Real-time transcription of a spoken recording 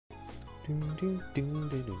Alright,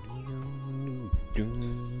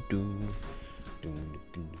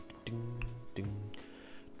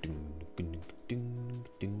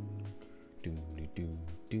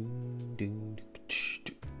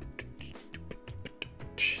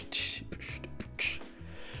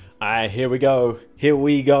 here we go. Here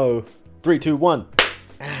we go. 3, 2, 1.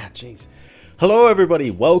 Ah, jeez. Hello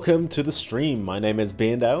everybody, welcome to the stream. My name is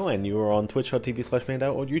Biendeo and you are on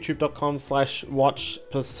twitch.tv/Biendeo or youtube.com/watch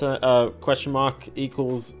question mark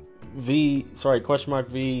equals V, sorry, question mark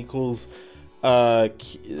V equals,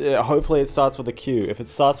 hopefully it starts with a Q. If it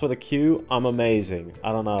starts with a Q, I'm amazing.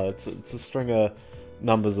 I don't know, it's a string of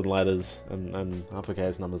numbers and letters, and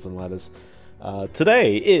uppercase numbers and letters.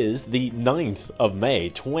 Today is the 9th of May,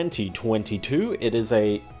 2022. It is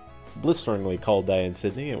a blisteringly cold day in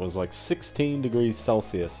Sydney. It was like 16 degrees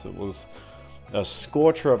Celsius. It was a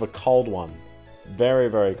scorcher of a cold one. Very,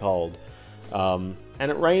 very cold. And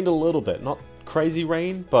it rained a little bit. Not crazy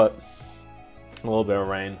rain, but a little bit of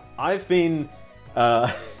rain. I've been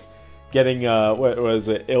getting, what was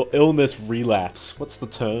it? Illness relapse. What's the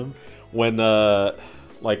term? When,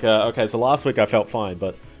 okay, so last week I felt fine,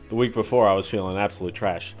 but the week before I was feeling absolute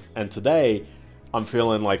trash. And today I'm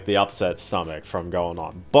feeling like the upset stomach from going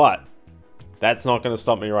on. But that's not going to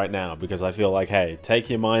stop me right now because I feel like, hey,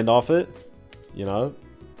 take your mind off it, you know,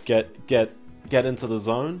 get into the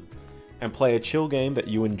zone and play a chill game that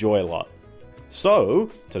you enjoy a lot.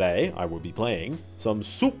 So today I will be playing some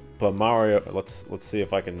Super Mario. Let's see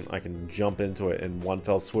if I can jump into it in one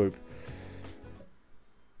fell swoop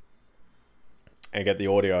and get the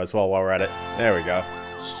audio as well while we're at it. There we go.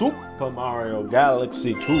 Super Mario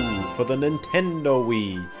Galaxy 2 for the Nintendo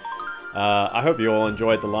Wii. I hope you all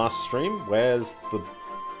enjoyed the last stream. Where's the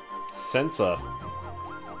sensor?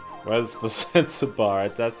 Where's the sensor bar? I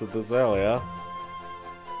tested this earlier.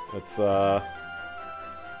 It's I'm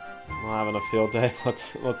having a field day.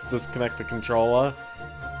 Let's disconnect the controller.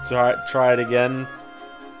 Try it again.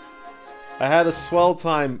 I had a swell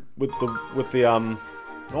time with the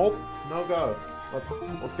oh, no go.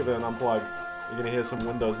 Let's give it an unplug. You're gonna hear some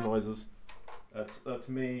Windows noises. That's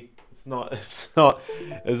me. It's not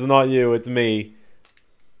you. It's me.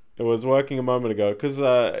 It was working a moment ago. Cause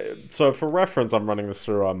so for reference, I'm running this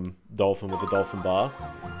through Dolphin with the Dolphin bar.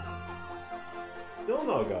 Still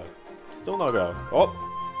no go. Still no go. Oh,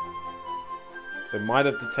 it might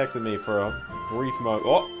have detected me for a brief moment.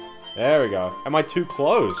 Oh, there we go. Am I too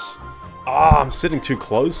close? Ah, I'm sitting too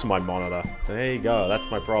close to my monitor. There you go. That's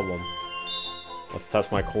my problem. Let's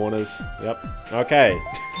test my corners. Yep. Okay.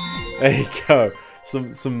 There you go.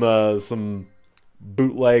 Some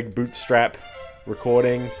bootleg, bootstrap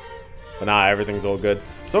recording. But nah, everything's all good.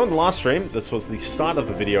 So in the last stream, this was the start of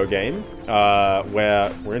the video game,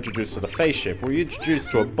 where we're introduced to the face ship. We're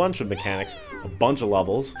introduced to a bunch of mechanics, a bunch of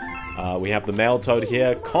levels. We have the mail toad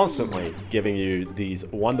here, constantly giving you these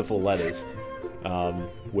wonderful letters,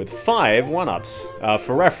 with 5 one-ups.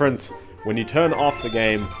 For reference, when you turn off the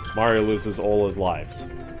game, Mario loses all his lives.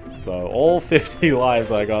 So all 50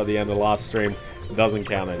 lives I got at the end of the last stream doesn't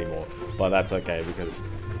count anymore. But that's okay, because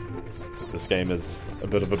this game is a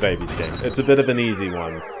bit of a baby's game. It's a bit of an easy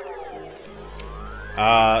one.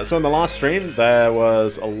 So in the last stream, there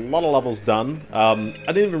was a lot of levels done. I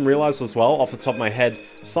didn't even realize as well, off the top of my head,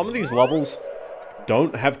 some of these levels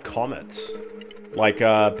don't have comets. Like,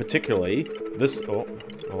 particularly, this...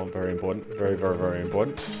 Oh, very important. Very, very, very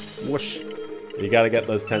important. Whoosh. You gotta get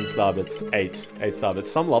those 10 star bits. 8 star bits.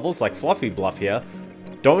 Some levels, like Fluffy Bluff here,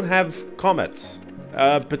 don't have comets.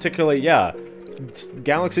 Particularly, yeah.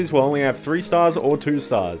 Galaxies will only have 3 stars or 2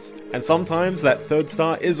 stars. And sometimes that 3rd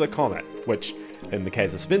star is a comet, which, in the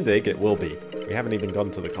case of Spin Dig, it will be. We haven't even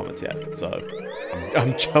gotten to the comets yet, so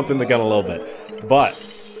I'm jumping the gun a little bit. But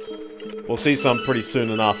we'll see some pretty soon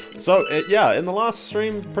enough. So, yeah, in the last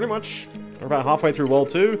stream, pretty much, we're about halfway through World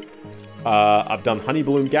 2. I've done Honey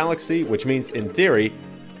Balloon Galaxy, which means, in theory,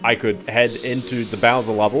 I could head into the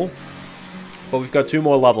Bowser level. But we've got 2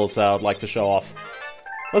 more levels that I'd like to show off.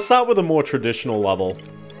 Let's start with a more traditional level.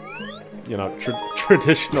 You know,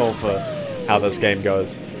 traditional for how this game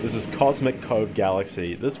goes. This is Cosmic Cove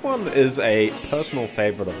Galaxy. This one is a personal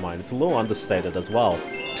favorite of mine. It's a little understated as well.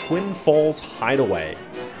 Twin Falls Hideaway.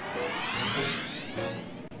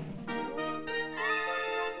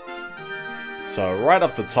 So right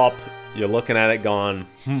off the top, you're looking at it going,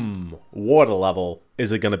 water level.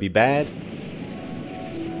 Is it going to be bad?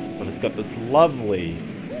 But it's got this lovely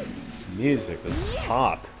music, this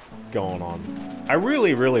harp going on. I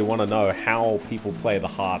really, really want to know how people play the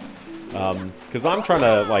harp. Because I'm trying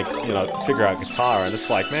to, like, you know, figure out guitar, and it's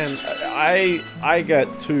like, man, I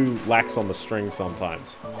get too lax on the strings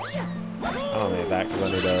sometimes. I don't need that, because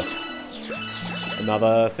I need to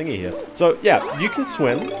another thingy here. So, yeah, you can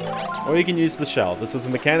swim, or you can use the shell. This is a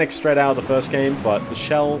mechanic straight out of the first game, but the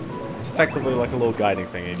shell is effectively like a little guiding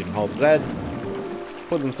thing. You can hold Z,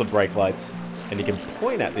 put in some brake lights, and you can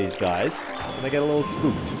point at these guys, and they get a little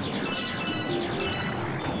spooked.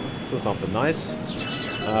 So something nice.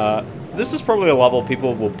 This is probably a level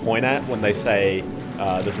people will point at when they say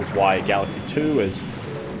this is why Galaxy 2 is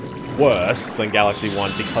worse than Galaxy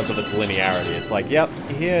 1 because of its linearity. It's like, yep,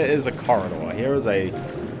 here is a corridor. Here is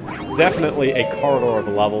definitely a corridor of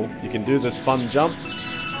a level. You can do this fun jump,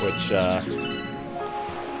 which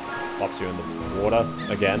pops you in the water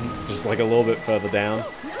again, just like a little bit further down.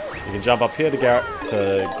 You can jump up here to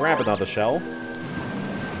grab another shell.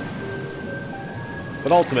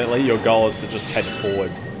 But ultimately, your goal is to just head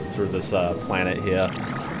forward through this planet here.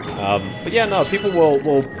 But yeah, no, people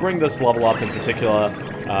will bring this level up in particular,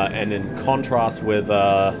 and in contrast with,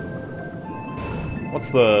 what's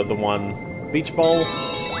the one? Beach Bowl?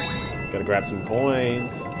 Gotta grab some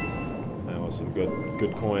coins. That was some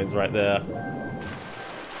good coins right there.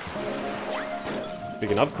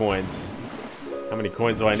 Speaking of coins, how many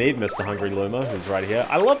coins do I need, Mr. Hungry Luma, who's right here?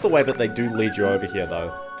 I love the way that they do lead you over here,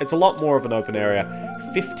 though. It's a lot more of an open area.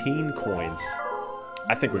 15 coins.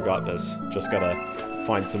 I think we got this. Just gotta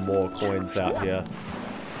find some more coins out here.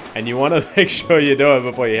 And you want to make sure you do it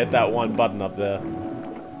before you hit that one button up there.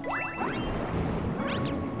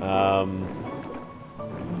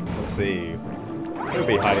 Let's see. Who'll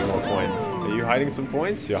be hiding more coins? Are you hiding some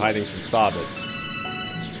coins? You're hiding some starbits.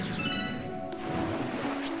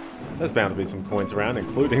 There's bound to be some coins around,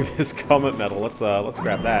 including this comet medal. Let's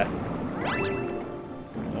grab that.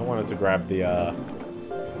 I wanted to grab the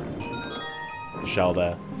shell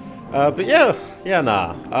there. But yeah,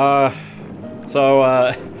 nah. So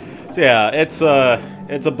yeah, it's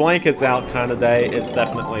a blankets out kind of day. It's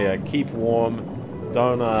definitely a keep warm.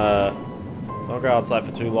 Don't go outside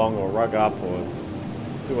for too long, or rug up, or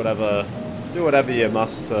do whatever you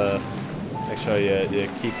must to make sure you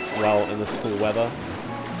keep well in this cool weather.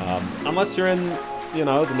 Unless you're in, you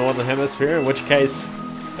know, the northern hemisphere, in which case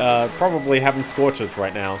probably having scorches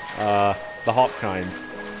right now, the hot kind,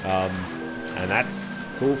 and that's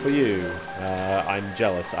cool for you. I'm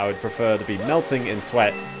jealous. I would prefer to be melting in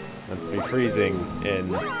sweat than to be freezing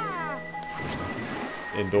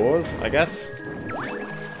indoors, I guess.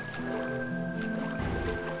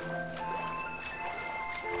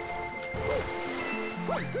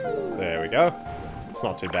 There we go. It's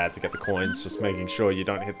not too bad to get the coins, just making sure you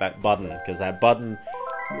don't hit that button, because that button,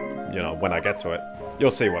 you know, when I get to it, you'll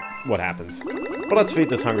see what happens. But let's feed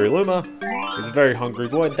this hungry Luma. He's a very hungry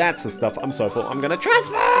boy. That's the stuff. I'm so full. I'm gonna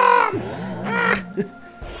transform! Ah!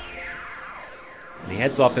 And he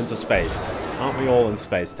heads off into space. Aren't we all in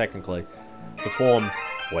space, technically? To form,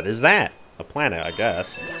 what is that? A planet, I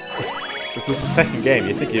guess. This is the second game.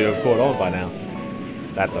 You'd think you'd have caught on by now.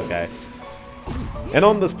 That's okay. And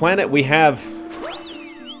on this planet, we have...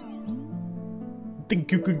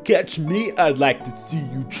 Think you can catch me? I'd like to see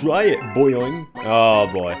you try it, boyoing. Oh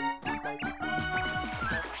boy.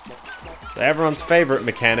 So everyone's favorite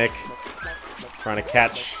mechanic, trying to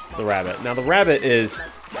catch the rabbit. Now the rabbit is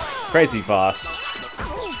crazy fast.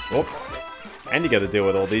 Whoops. And you gotta deal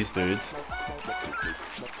with all these dudes.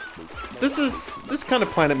 This kind of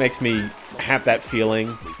planet makes me have that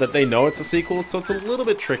feeling that they know it's a sequel, so it's a little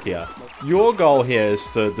bit trickier. Your goal here is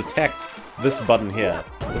to detect this button here.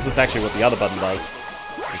 This is actually what the other button does.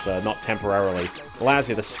 It's not temporarily. Allows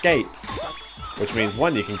you to skate, which means,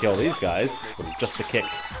 one, you can kill these guys with just a kick.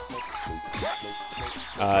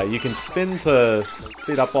 You can spin to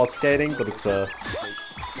speed up while skating, but it's a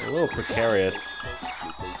little precarious.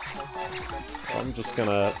 So I'm just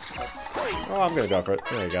gonna... Oh, I'm gonna go for it.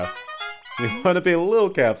 There you go. You want to be a little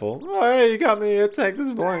careful. Oh, hey, you got me. Take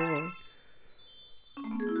this boy.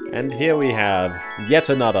 And here we have yet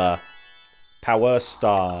another Power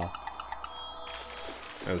Star.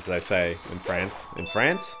 As they say in France. In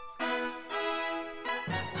France?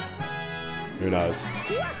 Who knows?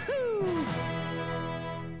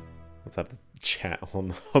 Let's have the chat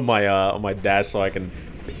on my dash so I can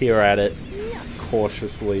peer at it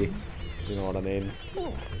cautiously. You know what I mean?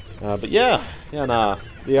 But yeah, nah.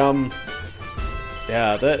 The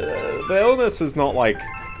illness is not like...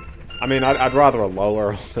 I mean, I'd rather a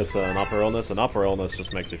lower illness than an upper illness. An upper illness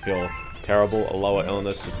just makes you feel terrible. A lower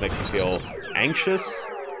illness just makes you feel anxious.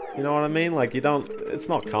 You know what I mean? Like, you don't... It's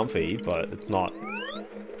not comfy, but it's not...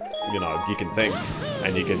 You know, you can think,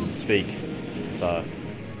 and you can speak. So,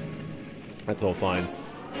 that's all fine.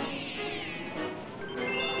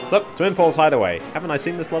 So, Twin Falls Hideaway. Haven't I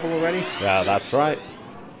seen this level already? Yeah, that's right.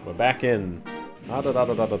 We're back in.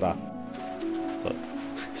 So,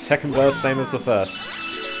 Second verse, same as the first.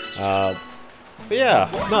 But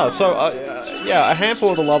yeah, no, so, yeah, a handful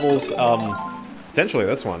of the levels, potentially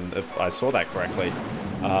this one, if I saw that correctly,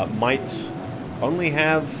 might only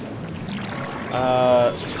have,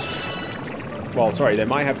 well, sorry, they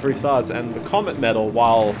might have 3 stars, and the Comet Medal,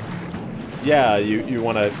 while, yeah, you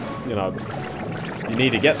want to, you know, you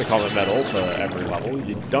need to get the Comet Medal for every level,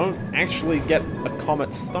 you don't actually get a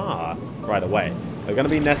Comet Star right away. They're going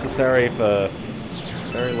to be necessary for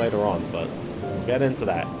very later on, but we'll get into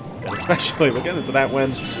that. And especially, we'll get into that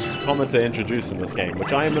when comets are introduced in this game,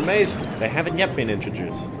 which I am amazed they haven't yet been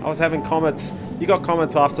introduced. I was having comets, you got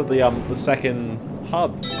comets after the second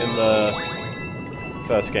hub in the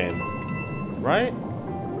first game, right?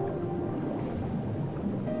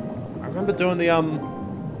 I remember doing the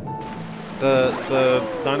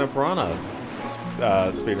Dino Piranha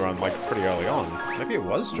speedrun, like, pretty early on. Maybe it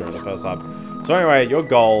was during the first hub. So anyway, your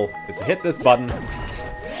goal is to hit this button.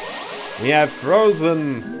 We have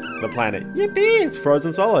frozen the planet. Yippee! It's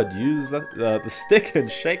frozen solid. Use the stick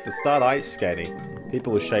and shake to start ice skating.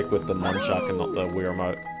 People who shake with the nunchuck and not the Wii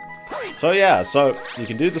remote. So yeah, so you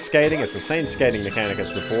can do the skating. It's the same skating mechanic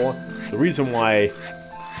as before. The reason why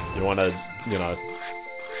you want to, you know,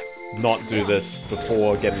 not do this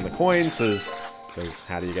before getting the coins is because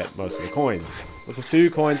how do you get most of the coins? There's a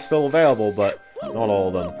few coins still available, but not all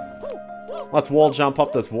of them. Let's wall jump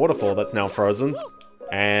up this waterfall that's now frozen.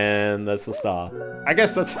 And that's the star. I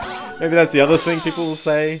guess that's, maybe that's the other thing people will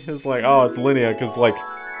say, is like, oh, it's linear, because, like,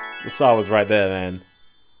 the star was right there, man.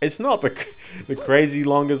 It's not the crazy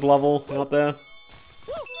longest level out there,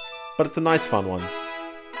 but it's a nice fun one.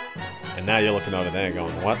 And now you're looking over there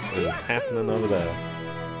going, what is happening over there?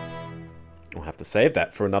 We'll have to save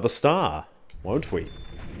that for another star, won't we?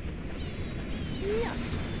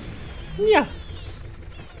 Yeah.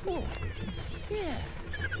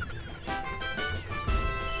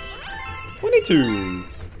 22!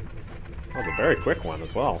 That was a very quick one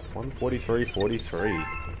as well. 143.43.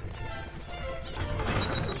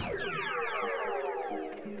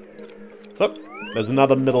 So, there's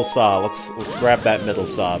another middle star. Let's grab that middle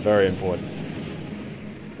star. Very important.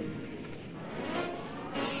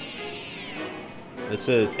 This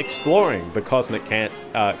is exploring the cosmic cavern,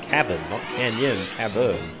 not canyon,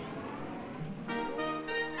 cavern.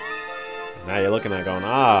 Now you're looking at it going,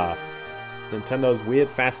 ah, Nintendo's weird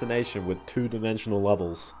fascination with two-dimensional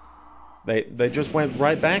levels. They just went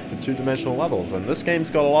right back to two-dimensional levels, and this game's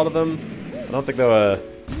got a lot of them. I don't think there were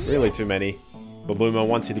really too many. But Bloomer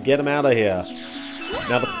wants you to get him out of here.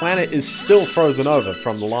 Now the planet is still frozen over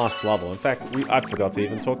from the last level. In fact, I forgot to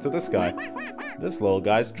even talk to this guy. This little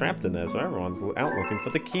guy's trapped in there, so everyone's out looking for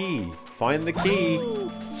the key. Find the key,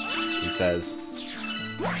 he says.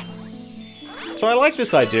 So I like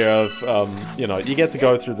this idea of, you know, you get to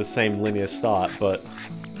go through the same linear start, but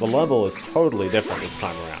the level is totally different this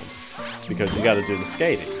time around. Because you gotta do the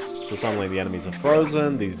skating. So suddenly the enemies are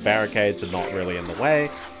frozen, these barricades are not really in the way,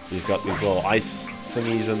 you've got these little ice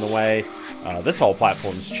thingies in the way. This whole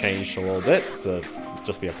platform's changed a little bit to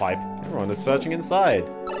just be a pipe. Everyone is searching inside.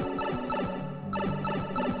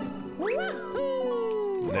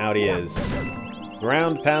 And out he is.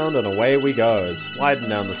 Ground pound and away we go, sliding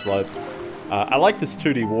down the slope. I like this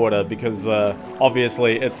 2D water because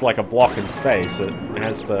obviously it's like a block in space. It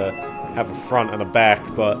has to have a front and a back,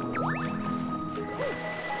 but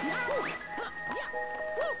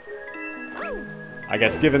I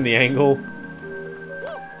guess given the angle,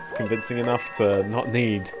 it's convincing enough to not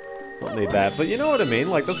need that. But you know what I mean?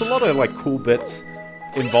 Like, there's a lot of like cool bits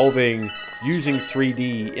involving using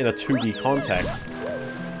 3D in a 2D context.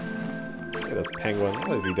 Look at this penguin.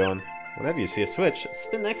 What is he doing? Whenever you see a switch,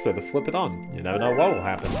 spin next to it to flip it on. You never know what will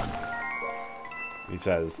happen. He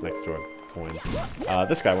says next to a coin.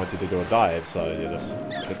 This guy wants you to do a dive, so you just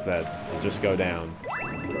hit Z. You just go down.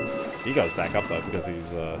 He goes back up though because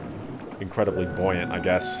he's incredibly buoyant, I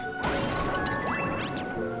guess.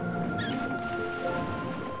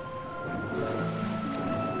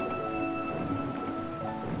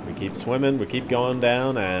 We keep swimming, we keep going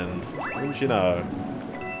down, and wouldn't you know,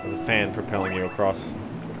 there's a fan propelling you across.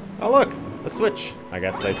 Oh look, a switch. I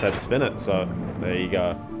guess they said spin it, so there you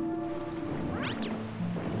go.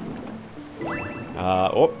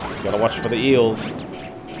 Oh, gotta watch for the eels.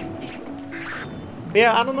 But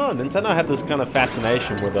yeah, I don't know. Nintendo had this kind of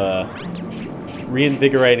fascination with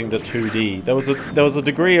reinvigorating the 2D. There was a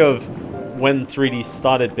degree of when 3D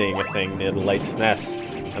started being a thing near the late SNES,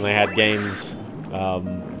 and they had games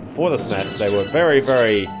for the SNES. They were very,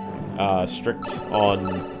 very strict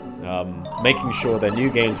on making sure their new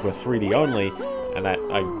games were 3D only, and that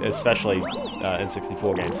especially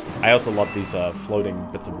N64 games. I also love these floating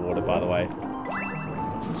bits of water, by the way.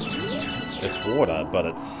 It's water, but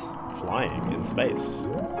it's flying in space.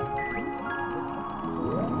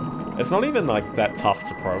 It's not even, like, that tough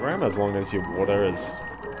to program, as long as your water is,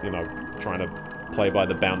 you know, trying to play by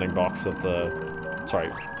the bounding box of the... Sorry.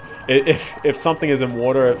 If something is in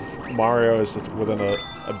water, if Mario is just within a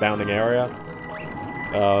bounding area.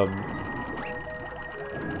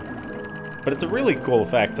 But it's a really cool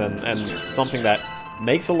effect, and something that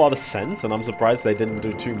makes a lot of sense, and I'm surprised they didn't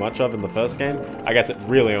do too much of in the first game. I guess it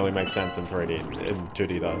really only makes sense in 3D, in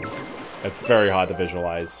 2D though. It's very hard to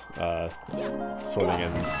visualize swimming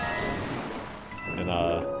in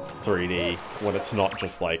 3D when it's not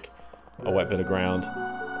just like a wet bit of ground.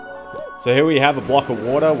 So here we have a block of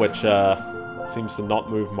water, which seems to not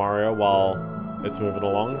move Mario while it's moving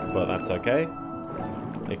along, but that's okay.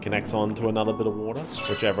 It connects on to another bit of water,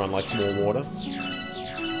 which everyone likes more water.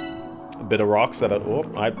 A bit of rocks that are... Oh,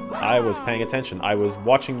 I was paying attention. I was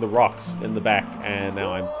watching the rocks in the back, and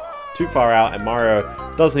now I'm too far out, and Mario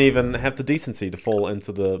doesn't even have the decency to fall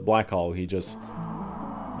into the black hole. He just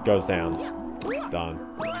goes down. Done.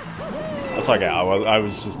 That's okay. I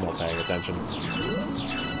was just not paying attention.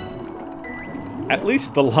 At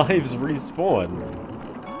least the lives respawn.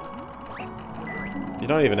 You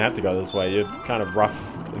don't even have to go this way. You're kind of rough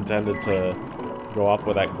intended to go up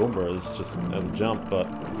where that Goomba is, just as a jump, but...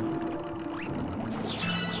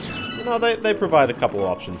 You know, they provide a couple of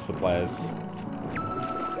options for players.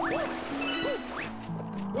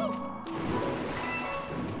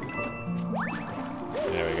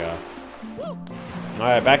 There we go.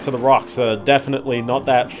 Alright, back to the rocks. They're definitely not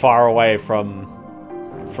that far away from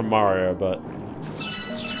Mario, but...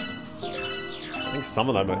 I think some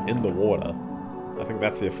of them are in the water. I think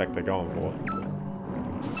that's the effect they're going for.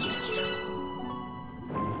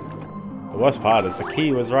 The worst part is the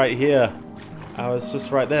key was right here. I was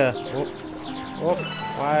just right there. Oh, oh,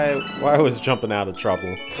 why was jumping out of trouble?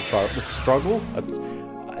 A struggle?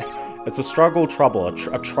 It's a struggle trouble, a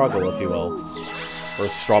truggle, if you will. Or a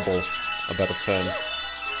strubble, a better term.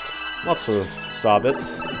 Lots of star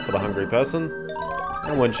bits for the hungry person.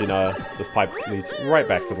 And wouldn't you know, this pipe leads right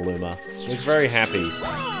back to the Luma. He's very happy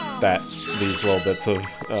that these little bits of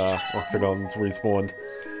octagons respawned.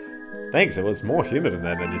 Thanks, it was more humid in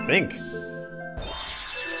there than you think.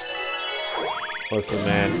 Listen,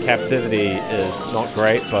 man, captivity is not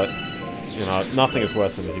great, but, you know, nothing is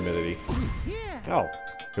worse than the humidity. Oh,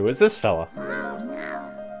 who is this fella?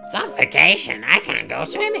 Suffocation. I can't go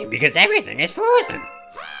swimming because everything is frozen.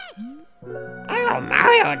 Oh,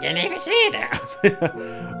 Mario didn't even see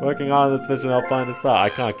that. Working on this mission, I'll find a star. I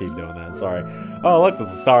can't keep doing that, sorry. Oh, look,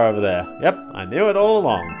 there's a star over there. Yep, I knew it all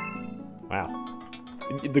along. Wow.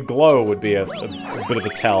 The glow would be a bit of a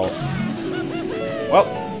tell. Well,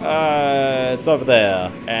 it's over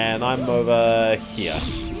there, and I'm over here.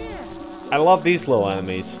 I love these little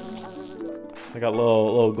enemies. They got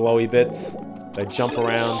little glowy bits. They jump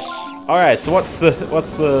around. Alright, so what's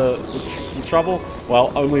the trouble?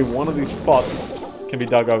 Well, only one of these spots can be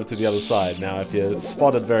dug over to the other side. Now, if you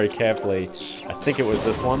spotted very carefully, I think it was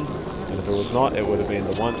this one, and if it was not, it would have been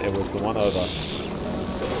the one. It was the one over.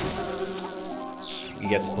 You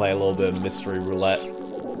get to play a little bit of mystery roulette.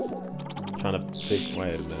 Trying to think.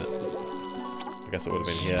 Wait a minute. I guess it would have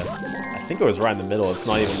been here. I think it was right in the middle. It's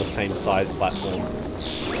not even the same size platform.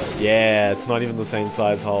 Yeah, it's not even the same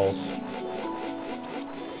size hole.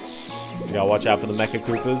 You gotta watch out for the Mecha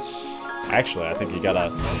Koopas. Actually, I think you gotta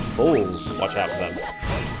full watch out for them.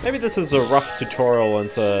 Maybe this is a rough tutorial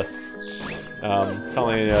into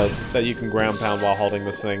telling you that you can ground pound while holding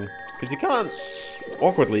this thing. Because you can't,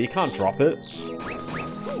 awkwardly, you can't drop it.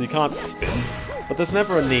 So you can't spin. But there's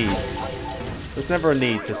never a need. There's never a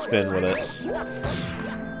need to spin with it.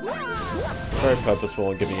 Very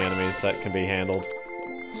purposeful in giving enemies that can be handled.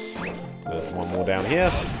 There's one more down here.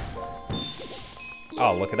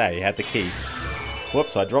 Oh, look at that, he had the key.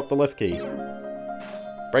 Whoops, I dropped the lift key.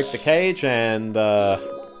 Break the cage and, well,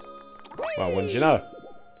 wouldn't you know?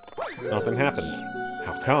 Nothing happened.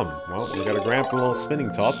 How come? Well, we gotta grab the little spinning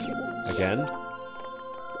top, again.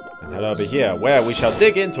 And head over here, where we shall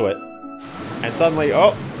dig into it. And suddenly,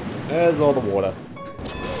 oh, there's all the water.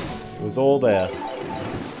 It was all there.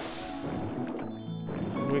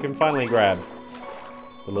 And we can finally grab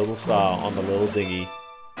the little star on the little dinghy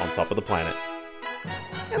on top of the planet.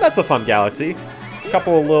 And that's a fun galaxy. A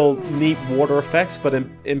couple of little neat water effects, but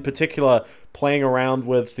in particular, playing around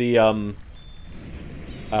with the,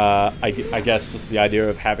 I guess just the idea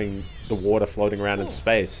of having the water floating around in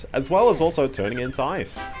space, as well as also turning into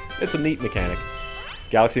ice. It's a neat mechanic.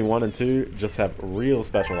 Galaxy 1 and 2 just have real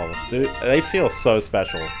special levels. Dude, they feel so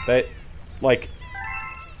special. They, like,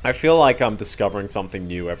 I feel like I'm discovering something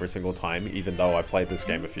new every single time, even though I've played this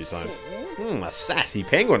game a few times. A sassy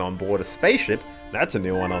penguin on board a spaceship? That's a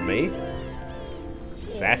new one on me.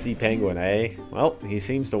 Sassy penguin, eh? Well, he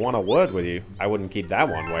seems to want a word with you. I wouldn't keep that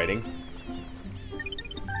one waiting.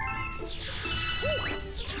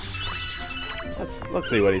 Let's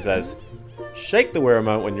see what he says. Shake the Wii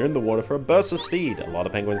remote when you're in the water for a burst of speed. A lot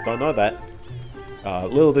of penguins don't know that.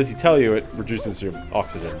 Little does he tell you it reduces your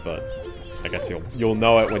oxygen, but I guess you'll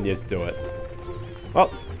know it when you do it.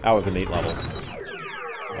 Well, that was a neat level.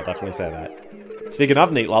 I'll definitely say that. Speaking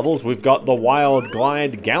of neat levels, we've got the Wild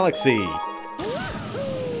Glide Galaxy.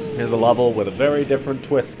 Here's a level with a very different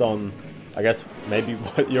twist on, I guess, maybe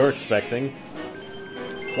what you're expecting.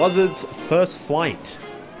 Fluzzard's First Flight.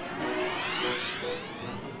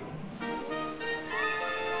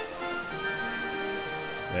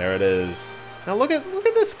 There it is. Now look at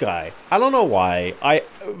this guy. I don't know why.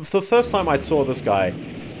 The first time I saw this guy,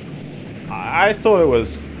 I thought it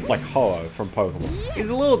was like Ho-Oh from Pokemon. He's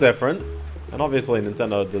a little different, and obviously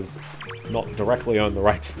Nintendo does not directly own the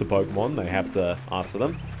rights to Pokemon. They have to ask for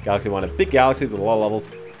them. Galaxy 1, a big galaxy with a lot of levels.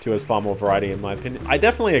 2 has far more variety in my opinion. I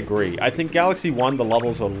definitely agree. I think Galaxy 1, the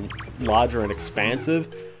levels are larger and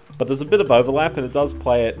expansive, but there's a bit of overlap, and it does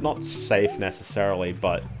play it not safe necessarily,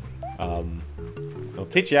 but it'll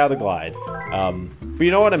teach you how to glide. But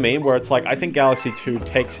you know what I mean? Where it's like, I think Galaxy 2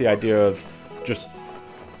 takes the idea of just,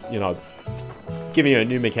 you know, giving you a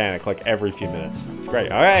new mechanic like every few minutes. It's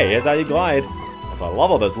great. Alright, here's how you glide. So I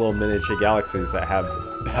love all those little miniature galaxies that have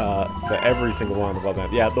for every single one of the world map.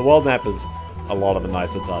 Yeah, the world map is a lot of a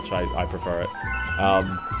nicer touch. I prefer it.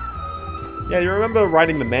 Yeah, you remember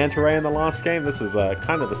riding the manta ray in the last game? This is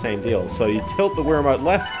kind of the same deal. So you tilt the Wii remote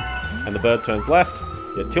left, and the bird turns left.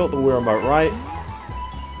 You tilt the Wii remote right,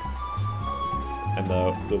 and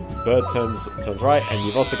the bird turns right, and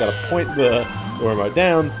you've also got to point the remote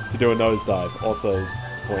down to do a nosedive. Also,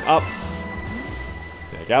 point up.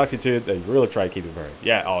 Yeah, Galaxy 2, they really try to keep it very...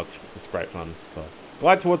 Yeah, oh, it's great fun. So,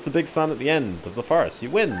 glide towards the big sun at the end of the forest. You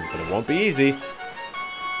win, but it won't be easy.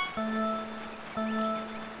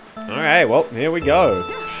 Alright, well, here we go.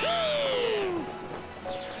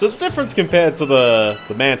 So the difference compared to the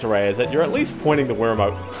manta ray is that you're at least pointing the Wii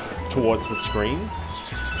remote towards the screen.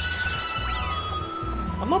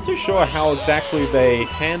 I'm not too sure how exactly they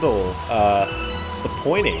handle the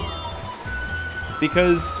pointing,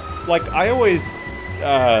 because like I always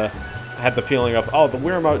had the feeling of, oh, the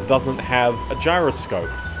Wii remote doesn't have a gyroscope,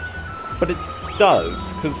 but it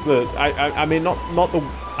does, because I mean not the,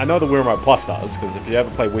 I know the Wii remote Plus does, because if you ever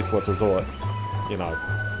play Wii Sports Resort, you know,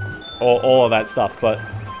 all of that stuff, but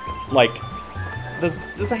like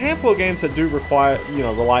there's a handful of games that do require, you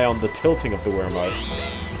know, rely on the tilting of the Wii remote.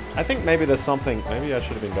 I think maybe there's something... Maybe I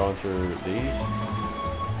should have been going through these.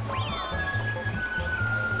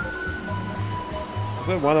 Is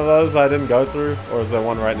there one of those I didn't go through? Or is there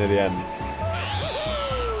one right near the end?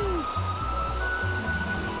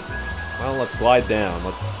 Well, let's glide down.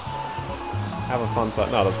 Let's have a fun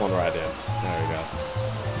time. No, there's one right there. There we go.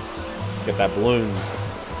 Let's get that balloon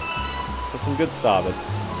for some good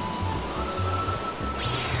starbursts.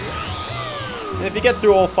 And if you get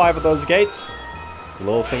through all 5 of those gates... The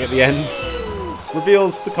little thing at the end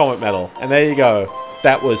reveals the Comet Medal. And there you go.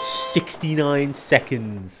 That was 69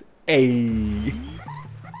 seconds. Ayy.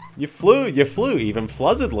 You flew. Even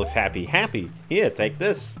Fluzzard looks happy. Here, take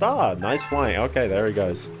this. Star. Nice flying. Okay, there he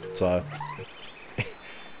goes. So,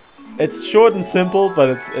 it's short and simple, but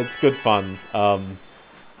it's good fun.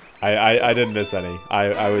 I didn't miss any.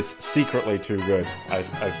 I was secretly too good. I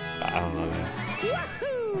don't know, man.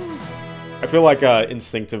 I feel like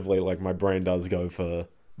instinctively, like my brain does go for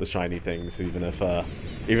the shiny things, even if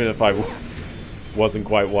I wasn't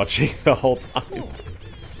quite watching the whole time.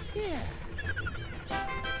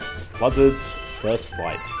 Fluzzard's First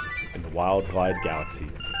Flight in the Wild Glide Galaxy.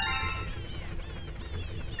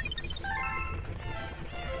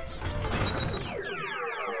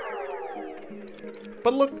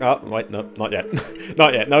 But look, oh, wait, no, not yet.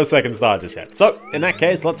 Not yet, no second star just yet. So, in that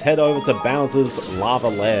case, let's head over to Bowser's Lava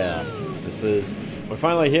Lair. We're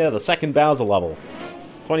finally here, the second Bowser level.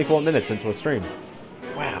 24 minutes into a stream.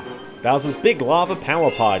 Wow. Bowser's Big Lava Power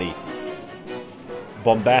Party.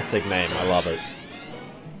 Bombastic name, I love it.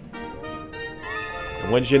 And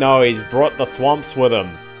wouldn't you know, he's brought the thwomps with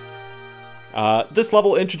him. This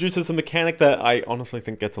level introduces a mechanic that I honestly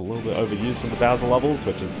think gets a little bit overused in the Bowser levels,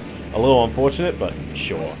 which is a little unfortunate, but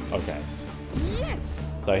sure, okay. Yes.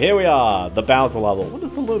 So here we are, the Bowser level. What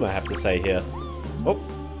does the Luma have to say here? Oh,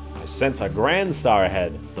 I sense a grand star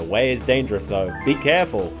ahead. The way is dangerous though, be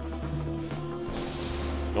careful.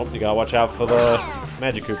 Oh, you gotta watch out for the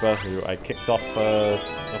Magic Koopa, who I kicked off a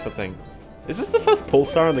thing. Is this the first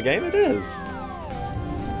Pulsar in the game? It is.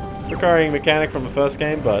 Recurring mechanic from the first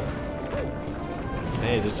game, but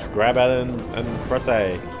hey, just grab at it and press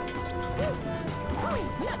A.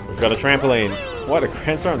 We've got a trampoline. What, a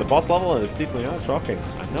Grand Star on the boss level, and it's decently shocking.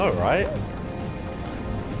 I know, right?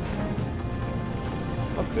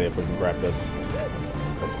 Let's see if we can grab this.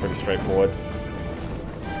 That's pretty straightforward.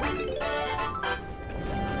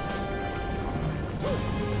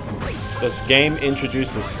 This game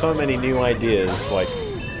introduces so many new ideas, like,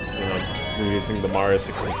 you know, we're using the Mario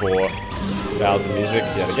 64 Bowser music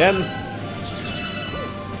yet again.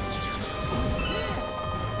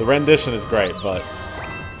 The rendition is great, but,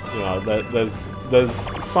 you know,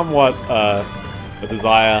 there's somewhat a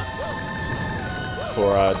desire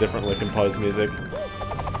for differently composed music.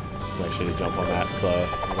 Just make sure you jump on that so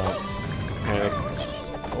you don't panic.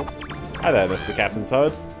 Oh. Hi there, Mr. Captain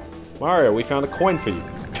Toad. Mario, we found a coin for you.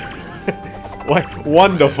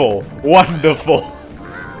 Wonderful! Wonderful!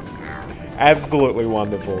 Absolutely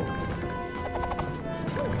wonderful.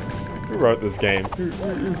 Who wrote this game?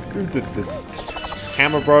 Who did this?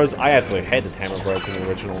 Hammer Bros? I absolutely hated Hammer Bros in the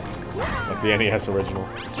original. Like the NES original.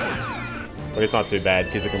 But it's not too bad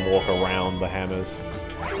because you can walk around the hammers.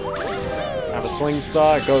 Have a sling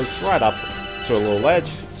star, it goes right up to a little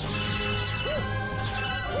ledge.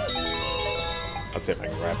 Let's see if I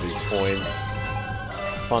can grab these coins.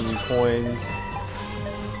 Fun coins.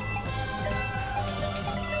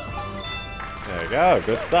 There we go,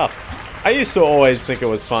 good stuff. I used to always think it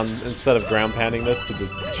was fun, instead of ground pounding this, to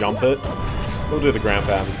just jump it. We'll do the ground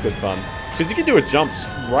pound, it's good fun. Because you can do a jump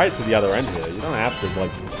right to the other end here. You don't have to,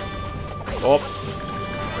 like... Oops.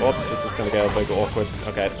 Oops, this is gonna get a bit awkward.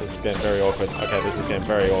 Okay, this is getting very awkward. Okay, this is getting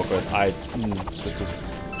very awkward. This is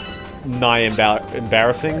nigh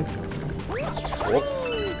embarrassing. Whoops.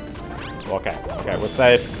 Okay, okay, we're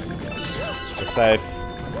safe. We're safe.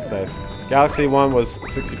 We're safe. Galaxy 1 was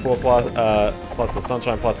 64 plus the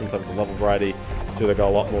Sunshine Plus in terms of level variety. 2, they got a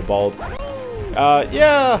lot more bold.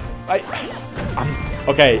 Yeah,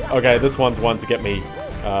 okay, this one's one to get me,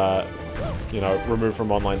 you know, removed from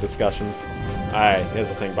online discussions. Alright, here's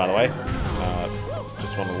the thing, by the way.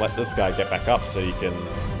 Just want to let this guy get back up so you can...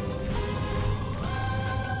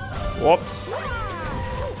 Whoops.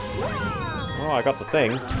 Oh, I got the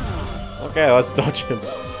thing. Okay, let's dodge him.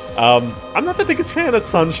 I'm not the biggest fan of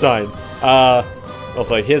Sunshine.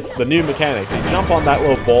 Also, here's the new mechanics. So you jump on that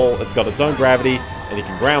little ball, it's got its own gravity, and you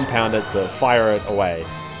can ground pound it to fire it away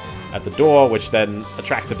at the door, which then a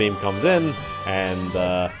tractor beam comes in and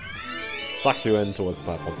sucks you in towards the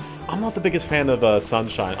platform. I'm not the biggest fan of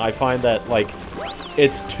Sunshine. I find that, like,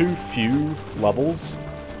 it's too few levels.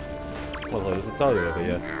 What does it tell you over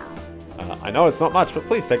here? I know it's not much, but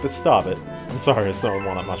please take the star bit. I'm sorry, it's not a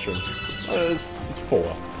one-up mushroom. It's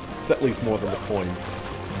 4. It's at least more than the coins.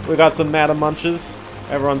 We got some Madder Munches,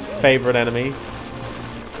 everyone's favorite enemy.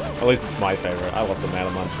 At least it's my favorite. I love the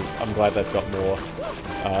Madder Munches. I'm glad they've got more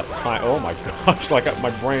time. Oh my gosh, like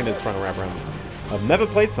my brain is trying to wrap around this. I've never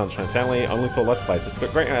played Sunshine, sadly, only saw Let's Plays. It's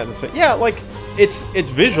got great atmosphere. Yeah, like, it's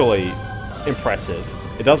visually impressive.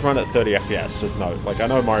 It does run at 30 FPS, just note. Like, I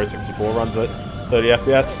know Mario 64 runs at 30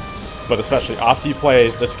 FPS, but especially after you play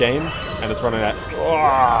this game, and it's running at...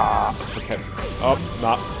 Okay. Oh,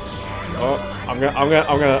 nah. Oh, I'm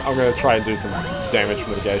gonna try and do some damage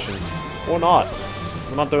mitigation. Or not.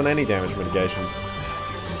 I'm not doing any damage mitigation.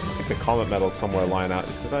 I think the Comet Medal's somewhere lying out.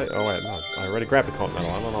 Did I? Oh wait, no. I already grabbed the Comet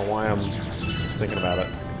Medal. I don't know why I'm thinking about it.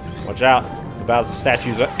 Watch out. The Bowser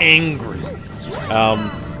statues are angry.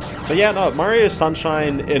 But yeah, no, Mario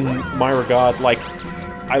Sunshine, in my regard, like,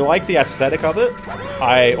 I like the aesthetic of it.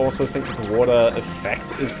 I also think that the water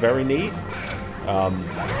effect is very neat.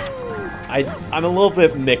 I'm a little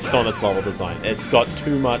bit mixed on its level design. It's got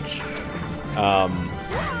too much,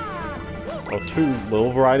 or too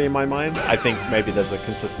little variety in my mind. I think maybe there's a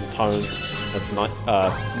consistent tone that's not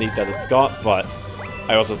neat that it's got, but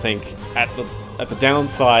I also think at the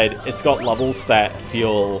downside, it's got levels that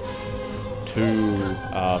feel too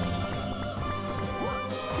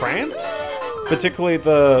cramped. Particularly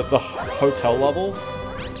the hotel level.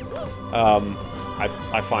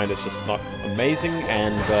 I find it's just not amazing,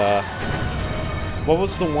 and what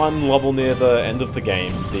was the one level near the end of the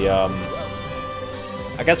game? The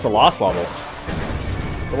I guess the last level,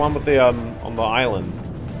 the one with the on the island,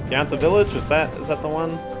 Pianta Village. Is that the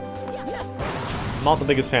one? Not the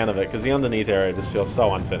biggest fan of it because the underneath area just feels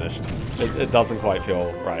so unfinished. It doesn't quite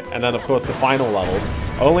feel right. And then of course the final level,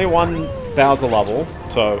 only one Bowser level,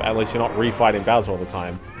 so at least you're not refighting Bowser all the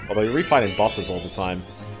time. Although you're refighting bosses all the time.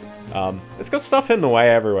 It's got stuff in the way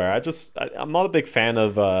everywhere. I'm not a big fan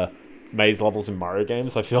of maze levels in Mario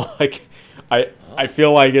games. I feel like I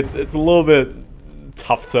feel like it's a little bit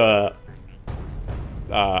tough to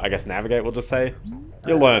I guess navigate. We'll just say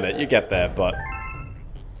you learn it, you get there, but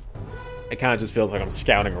it kind of just feels like I'm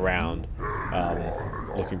scouting around,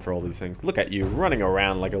 looking for all these things. Look at you running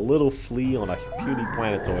around like a little flea on a puny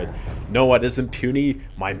planetoid. No, what isn't puny?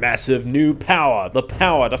 My massive new power, the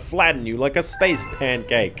power to flatten you like a space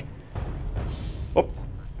pancake. Oops.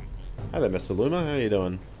 Hi there, Mr. Luna. How are you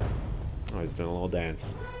doing? Oh, he's doing a little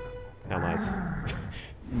dance. How nice.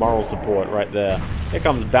 Moral support right there. Here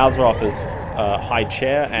comes Bowser off his high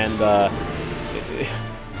chair, and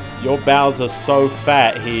your Bowser's so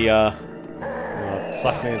fat he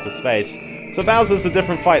sucked me into space. So Bowser's a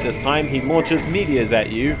different fight this time. He launches meteors at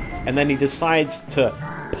you, and then he decides to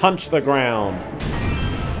punch the ground.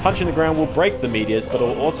 Punching the ground will break the meteors, but it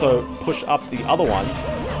will also push up the other ones,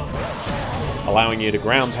 allowing you to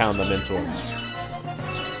ground pound them into them.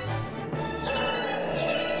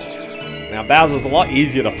 Now Bowser's a lot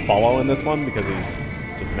easier to follow in this one because he's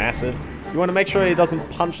just massive. You want to make sure he doesn't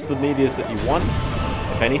punch the meteors that you want.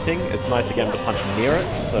 If anything, it's nice to get him to punch near it,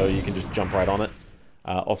 so you can just jump right on it.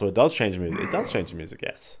 Also, it does change the music. It does change the music,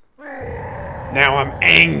 yes. Now I'm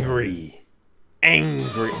angry.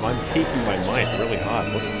 Angry. I'm peeking my mic really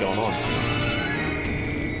hard. What is going on?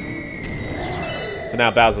 So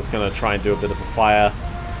now Bowser's going to try and do a bit of a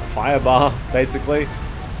fire bar, basically.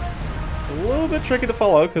 A little bit tricky to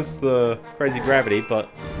follow because the crazy gravity, but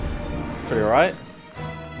it's pretty alright.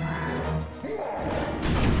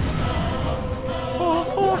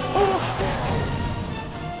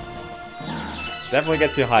 Definitely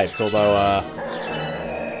gets you hyped, although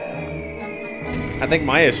I think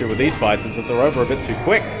my issue with these fights is that they're over a bit too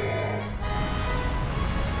quick.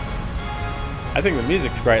 I think the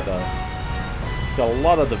music's great though. It's got a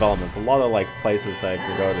lot of developments, a lot of like places that I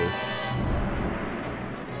can go to.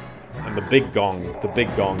 And the big gong in the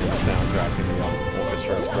soundtrack in the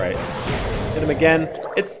orchestra is great. Hit him again.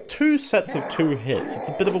 It's 2 sets of 2 hits. It's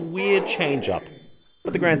a bit of a weird change up.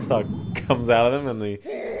 But the Grand Star comes out of him and he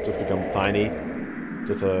just becomes tiny.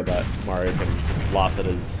 Just so that Mario can laugh at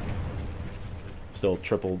his still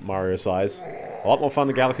triple Mario size. A lot more fun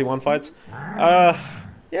than Galaxy 1 fights. Yeah,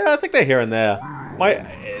 I think they're here and there.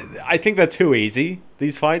 I think they're too easy,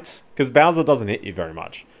 these fights, because Bowser doesn't hit you very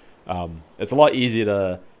much. It's a lot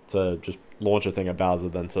easier to just launch a thing at Bowser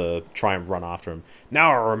than to try and run after him.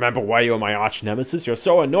 Now I remember why you're my arch nemesis. You're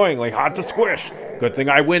so annoyingly hard to squish. Good thing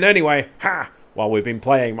I win anyway. Ha! While we've been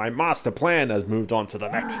playing, my master plan has moved on to the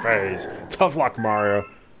next phase. Tough luck, Mario.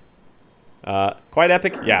 Quite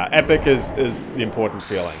epic? Yeah, epic is the important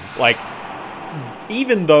feeling. Like,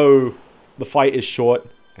 even though the fight is short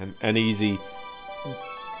and easy,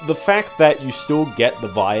 the fact that you still get the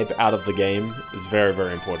vibe out of the game is very,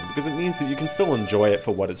 very important. Because it means that you can still enjoy it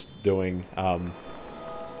for what it's doing,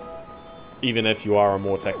 even if you are a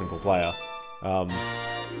more technical player. So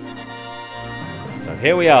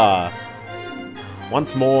here we are.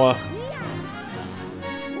 Once more,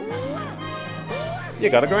 you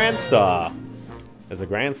got a Grand Star. There's a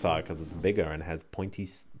Grand Star because it's bigger and has pointy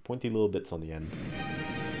little bits on the end.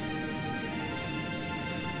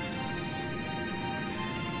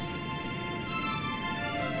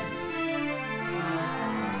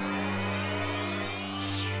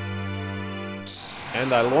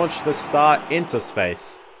 And I launched the star into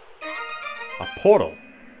space. A portal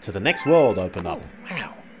to the next world opened up.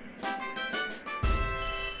 Wow.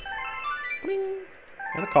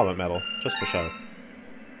 And a comet medal, just for show.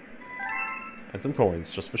 And some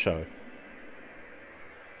coins, just for show.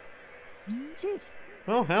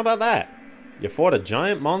 Well, how about that? You fought a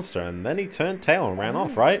giant monster and then he turned tail and ran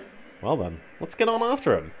off, right? Well then, let's get on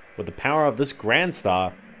after him. With the power of this Grand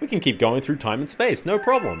Star, we can keep going through time and space, no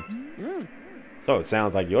problem. So it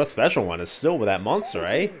sounds like your special one is still with that monster,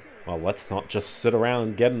 eh? Well, let's not just sit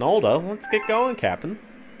around getting older. Let's get going, Captain.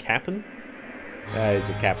 Captain? Yeah, he's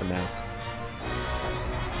a Captain now.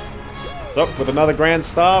 So, with another Grand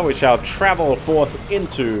Star, we shall travel forth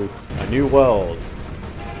into a new world.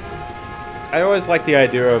 I always like the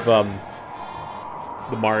idea of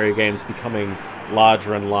the Mario games becoming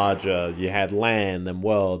larger and larger. You had land, then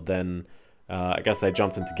world, then I guess they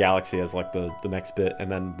jumped into Galaxy as like the next bit, and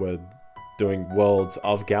then we're doing worlds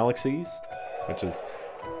of galaxies, which is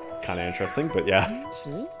kind of interesting, but yeah.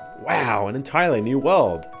 Wow, an entirely new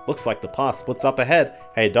world. Looks like the path splits up ahead.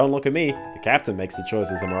 Hey, don't look at me. The captain makes the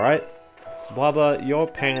choices, am I right? Blubber, your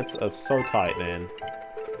pants are so tight, man.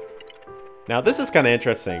 Now, this is kind of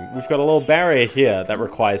interesting. We've got a little barrier here that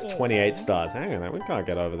requires 28 stars. Hang on, we can't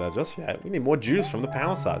get over there just yet. We need more juice from the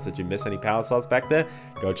power stars. Did you miss any power stars back there?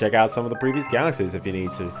 Go check out some of the previous galaxies if you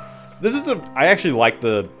need to. This is I actually like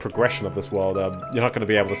the progression of this world. You're not going to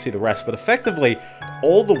be able to see the rest, but effectively,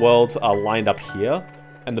 all the worlds are lined up here,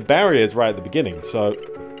 and the barrier is right at the beginning, so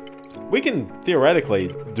we can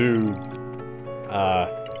theoretically do...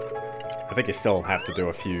 I think you still have to do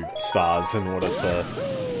a few stars in order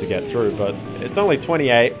to get through, but it's only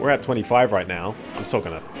 28. We're at 25 right now. I'm still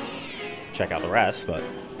going to check out the rest, but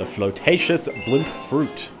the flotaceous blimp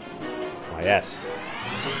fruit. Why, yes.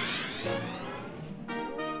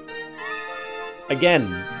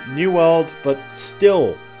 Again, new world, but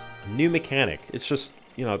still a new mechanic. It's just,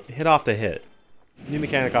 you know, hit after hit. New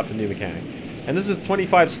mechanic after new mechanic. And this is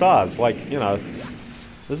 25 stars, like, you know,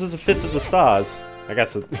 this is a fifth of the stars. I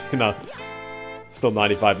guess, you know, still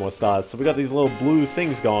 95 more stars. So we got these little blue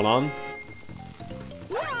things going on.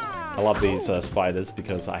 I love these spiders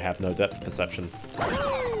because I have no depth perception.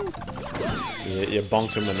 You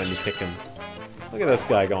bonk them and then you kick them. Look at this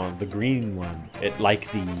guy going, the green one. It like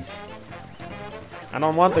these. I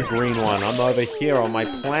don't want the green one. I'm over here on my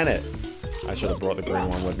planet. I should have brought the green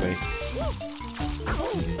one with me.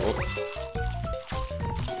 Oops.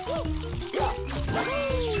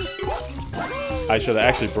 I should have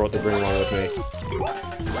actually brought the green one with me.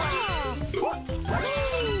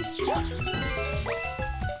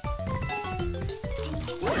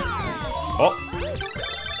 Oh!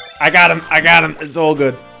 I got him! I got him! It's all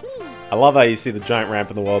good. I love how you see the giant ramp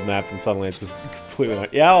in the world map and suddenly it's just completely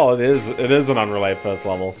like, yeah, well, it is an unrelated first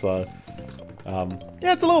level, so...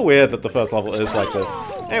 yeah, it's a little weird that the first level is like this.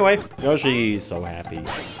 Anyway, Yoshi's so happy.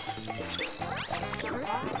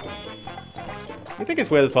 You think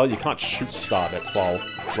it's weird as well, you can't shoot star bits while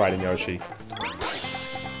riding Yoshi.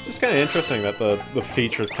 It's kind of interesting that the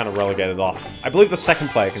feature is kind of relegated off. I believe the second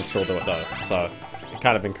player can still do it though, so it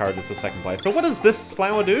kind of encourages the second player. So what does this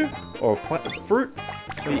flower do? Or fruit?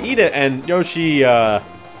 Well, you eat it and Yoshi,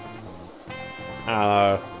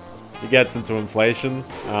 he gets into inflation.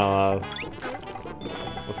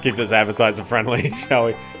 Let's keep this appetizer friendly, shall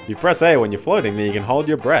we? You press A when you're floating, then you can hold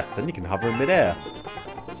your breath, then you can hover in midair.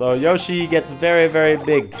 So Yoshi gets very, very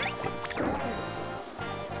big.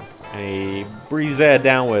 And he breathes air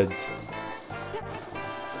downwards.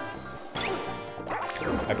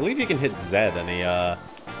 I believe you can hit Z and he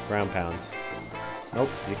ground pounds. Nope,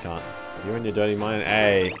 you can't. You and your dirty mind.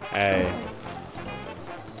 A.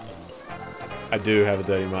 I do have a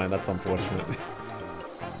dirty mind, that's unfortunate.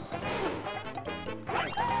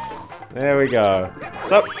 There we go.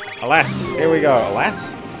 So, alas, here we go.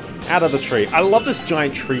 Alas? Out of the tree. I love this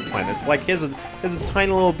giant tree plant. It's like, here's a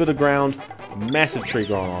tiny little bit of ground, a massive tree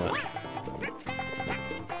growing on it.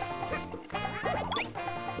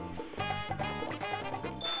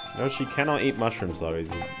 No, she cannot eat mushrooms though.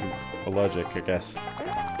 He's allergic, I guess.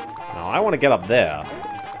 Now, I want to get up there.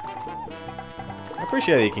 I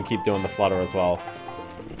appreciate that you can keep doing the flutter as well.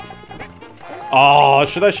 Oh,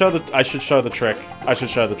 should I show the... I should show the trick. I should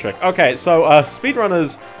show the trick. Okay, so,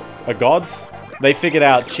 speedrunners are gods. They figured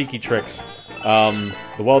out cheeky tricks. The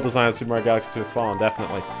world design of Super Mario Galaxy 2 Spawn,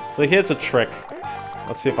 definitely. So here's a trick.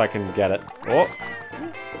 Let's see if I can get it. Oh!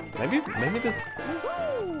 Maybe this...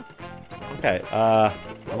 Okay,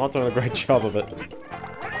 I'm not doing a great job of it.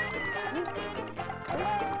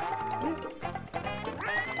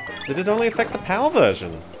 Did it only affect the PAL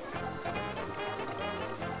version?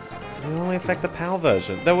 Did it only affect the PAL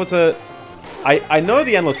version? There was a... I know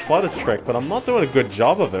the endless flutter trick, but I'm not doing a good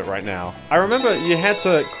job of it right now. I remember you had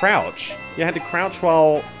to crouch. You had to crouch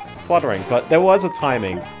while fluttering, but there was a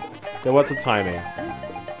timing. There was a timing.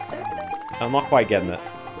 I'm not quite getting it.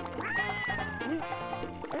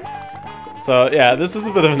 So, yeah, this is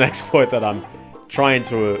a bit of an exploit that I'm trying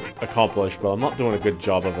to accomplish, but I'm not doing a good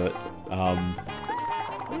job of it.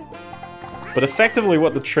 But effectively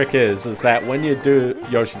what the trick is that when you do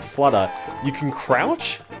Yoshi's flutter, you can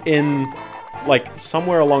crouch in... like,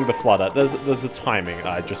 somewhere along the flutter. There's a timing.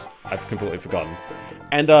 I've completely forgotten.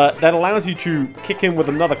 And, that allows you to kick in with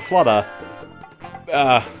another flutter,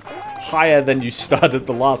 higher than you started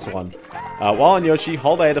the last one. While on Yoshi,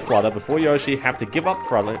 hold A to flutter. Before Yoshi have to give up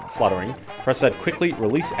fluttering, press Z quickly,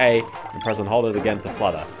 release A, and press and hold it again to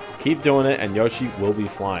flutter. Keep doing it, and Yoshi will be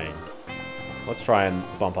flying. Let's try and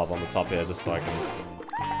bump up on the top here, just so I can...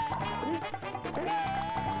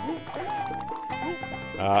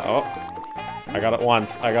 oh. I got it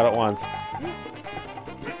once. I got it once.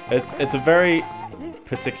 It's a very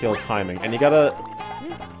particular timing, and you gotta...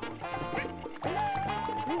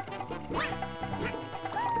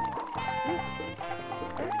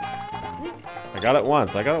 I got it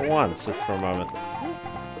once. I got it once, just for a moment.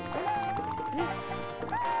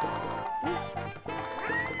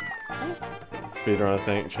 Speedrunner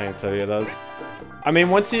thing, chain 30 it does. I mean,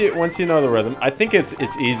 once you know the rhythm, I think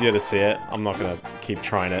it's easier to see it. I'm not gonna keep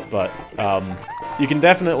trying it, but you can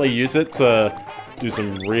definitely use it to do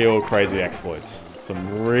some real crazy exploits,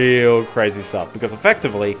 some real crazy stuff. Because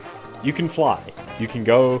effectively, you can fly. You can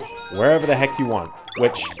go wherever the heck you want.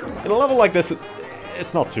 Which, in a level like this,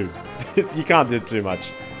 it's not too. You can't do too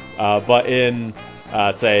much. But in,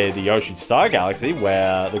 say, the Yoshi Star Galaxy,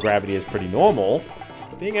 where the gravity is pretty normal,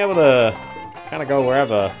 being able to kind of go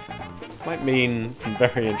wherever might mean some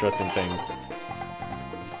very interesting things.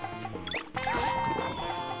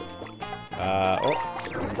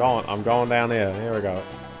 Oh, I'm going down here. Here we go.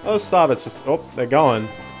 Those starbits just, oh, they're going.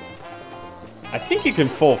 I think you can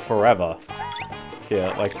fall forever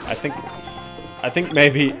here. Like, I think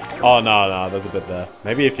maybe, oh no, there's a bit there.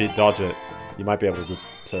 Maybe if you dodge it, you might be able to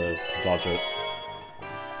dodge it.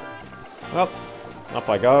 Well, up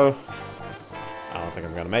I go. I don't think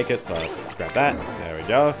I'm gonna make it, so let's grab that. There we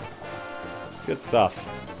go. Good stuff.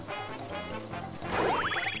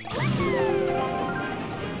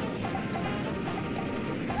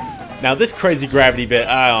 Now this crazy gravity bit,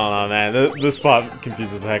 I don't know, man. This part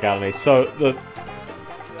confuses the heck out of me. So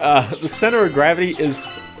the center of gravity is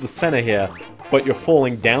the center here, but you're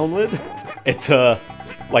falling downward. It's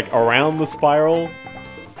like around the spiral.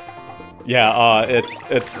 Yeah,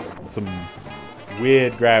 it's some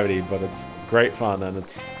weird gravity, but it's great fun and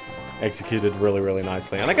it's executed really, really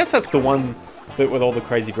nicely. And I guess that's the one bit with all the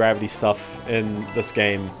crazy gravity stuff in this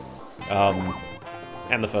game,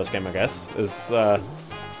 and the first game, I guess, is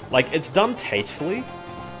like it's done tastefully.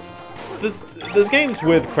 There's games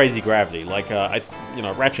with crazy gravity, like you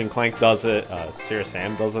know, Ratchet and Clank does it, Serious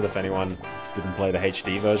Sam does it. If anyone didn't play the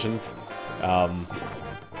HD versions,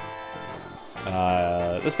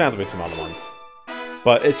 there's bound to be some other ones.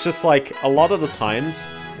 But it's just like, a lot of the times,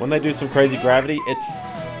 when they do some crazy gravity, it's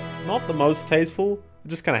not the most tasteful. It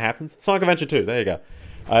just kind of happens. Sonic Adventure 2, there you go.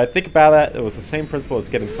 Think about that, it was the same principle as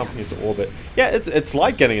getting something into orbit. Yeah, it's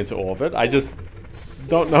like getting into orbit, I just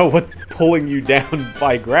don't know what's pulling you down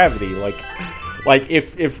by gravity. Like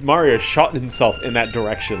if Mario shot himself in that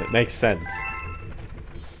direction, it makes sense.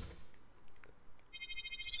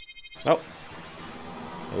 Oh.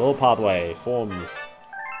 A little pathway forms.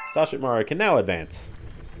 Starship Mario can now advance.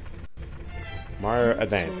 Mario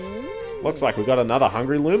advance. Looks like we got another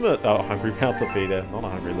Hungry Luma. Oh, Hungry Mouth Defeater, not a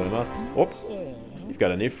Hungry Luma. Whoops. You've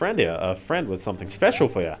got a new friend here. A friend with something special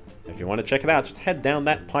for you. If you want to check it out, just head down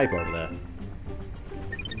that pipe over there.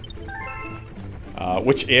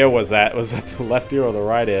 Which ear was that? Was that the left ear or the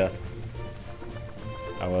right ear?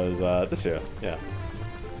 That was this ear. Yeah.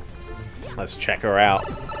 Let's check her out.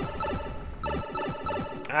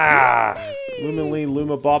 Ah! Luminally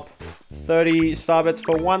Luma Bop. 30 starbits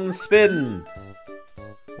for one spin!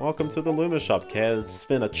 Welcome to the Luma shop. Care to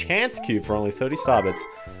spin a chance cube for only 30 starbits?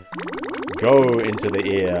 Go into the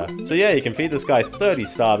ear. So yeah, you can feed this guy 30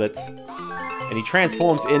 starbits, and he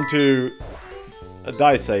transforms into a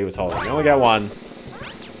dice that he was holding. You only got one.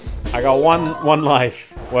 I got one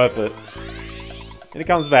life. Worth it. And he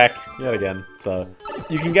comes back yet again. So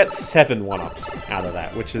you can get 7 one-ups out of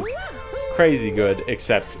that, which is crazy good,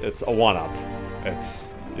 except it's a one-up.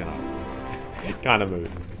 It's, you know, kind of mood.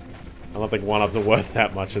 I don't think one-ups are worth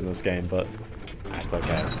that much in this game, but that's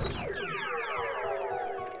okay.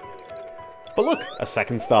 But look, a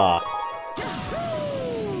second star.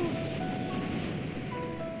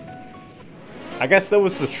 I guess there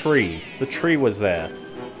was the tree. The tree was there.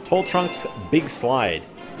 Tall Trunks, big slide.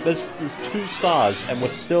 There's 2 stars, and we're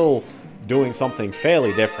still doing something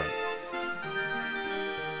fairly different.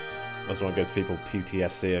 This one gives people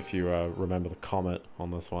PTSD if you remember the comet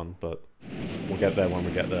on this one, but we'll get there when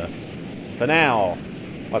we get there. For now,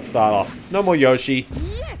 let's start off. No more Yoshi.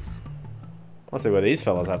 Yes. Let's see what these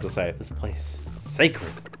fellas have to say. This place,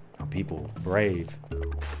 sacred. Our people, brave.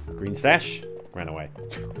 Green stash, ran away.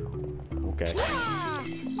 Okay.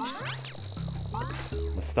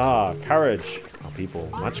 The star, courage. Our people,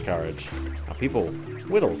 much courage. Our people,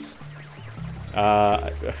 whittles.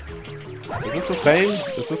 Is this the same?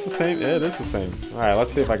 Is this the same? Yeah, it is the same. Alright,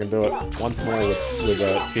 let's see if I can do it once more with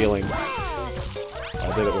feeling.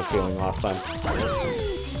 I did it with feeling last time.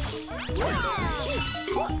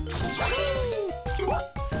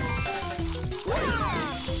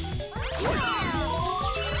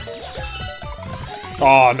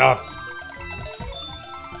 Oh no!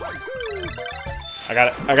 I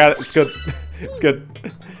got it, it's good. It's good.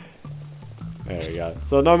 There we go.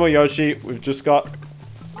 So no more Yoshi, we've just got...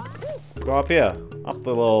 Go up here. Up the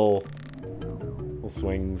little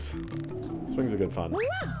swings. Swings are good fun.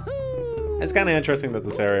 It's kind of interesting that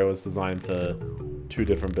this area was designed for 2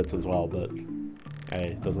 different bits as well, but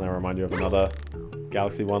hey, doesn't that remind you of another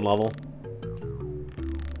Galaxy 1 level?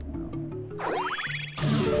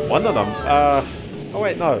 One of them, oh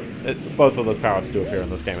wait, no. Both of those power-ups do appear in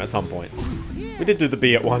this game at some point. We did do the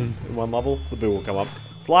B at in one level. The B will come up.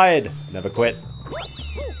 Slide! Never quit.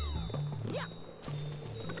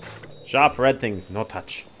 Sharp red things, no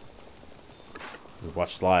touch. We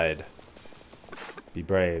watch slide. Be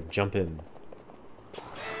brave, jump in.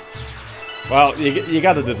 Well, you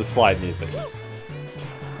gotta do the slide music.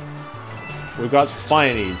 We've got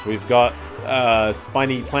spinies, we've got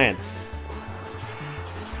spiny plants.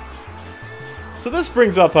 So this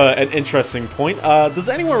brings up an interesting point. Does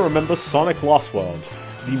anyone remember Sonic Lost World?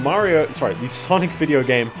 The Sonic video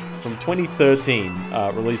game from 2013,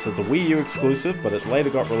 released as a Wii U exclusive, but it later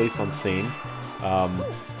got released on Steam. I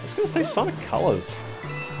was gonna say Sonic Colors,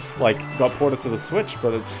 like, got ported to the Switch,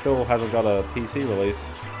 but it still hasn't got a PC release.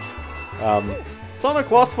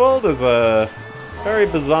 Sonic Lost World is a very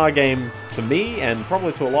bizarre game to me, and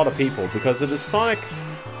probably to a lot of people, because it is Sonic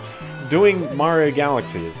doing Mario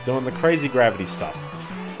Galaxy, it's doing the crazy gravity stuff.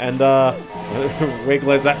 And,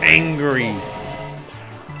 Wigglers are angry!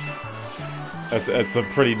 It's a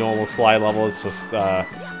pretty normal slide level, it's just,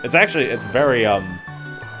 it's very,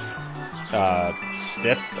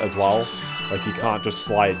 stiff as well. Like, you can't just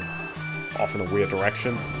slide off in a weird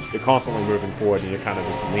direction. You're constantly moving forward and you're kind of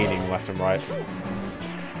just leaning left and right.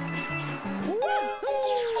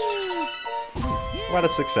 What a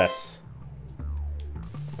success.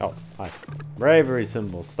 Oh, hi. Bravery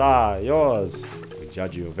symbol, star, yours. We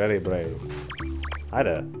judge you very brave. Hi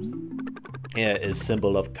there. Here is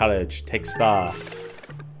symbol of courage, take star.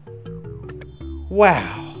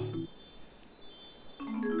 Wow.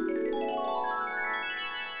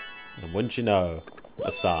 And wouldn't you know,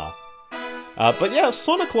 a star. But yeah,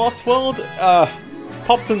 Sonic Lost World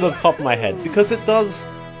popped into the top of my head because it does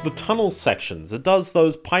the tunnel sections. It does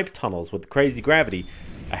those pipe tunnels with crazy gravity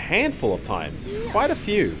a handful of times. Quite a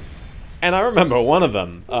few. And I remember one of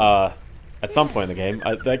them, at some point in the game,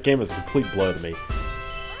 that game was a complete blur to me.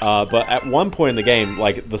 But at one point in the game,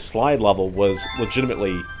 like, the slide level was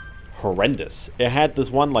legitimately horrendous. It had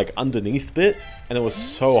this one, like, underneath bit, and it was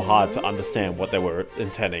so hard to understand what they were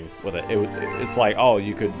intending with it. It's like, oh,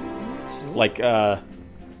 you could, like,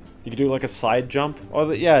 you could do, like, a side jump.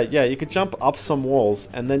 Or, yeah, you could jump up some walls,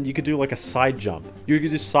 and then you could do, like, a side jump. You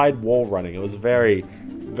could do side wall running. It was very,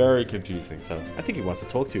 very confusing. So, I think he wants to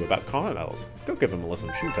talk to you about comet medals. Go give him a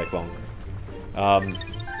listen. Shouldn't take long.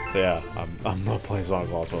 So yeah, I'm not playing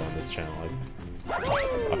Sonic Lost World on this channel.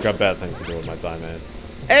 I've got bad things to do with my time, man.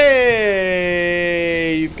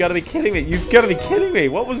 Hey! You've got to be kidding me! You've got to be kidding me!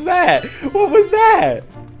 What was that? What was that?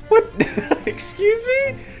 What? Excuse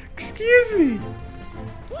me? Excuse me?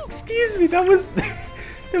 Excuse me? That was...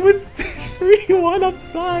 there were 3 1-up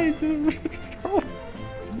sides.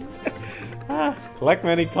 Collect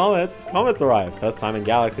many comets. Comets arrive. First time in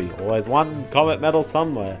Galaxy. Always one comet medal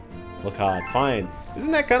somewhere. Look hard. Find.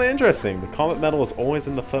 Isn't that kind of interesting? The comet medal is always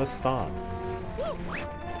in the first star.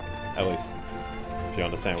 At least, if you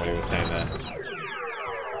understand what he was saying there.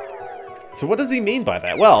 So what does he mean by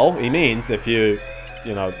that? Well, he means if you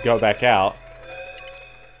know, go back out...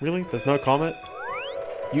 Really? There's no comet?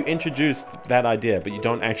 You introduced that idea, but you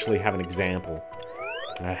don't actually have an example.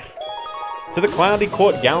 To the Cloudy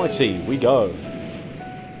Court Galaxy, we go.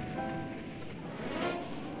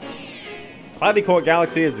 Cloudy Court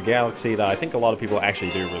Galaxy is a galaxy that I think a lot of people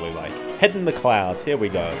actually do really like. Head in the clouds, here we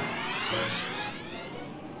go.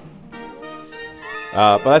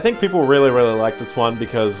 But I think people really like this one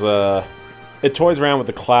because it toys around with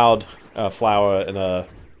the cloud flower in a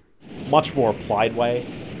much more applied way.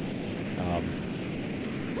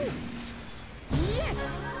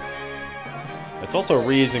 It's also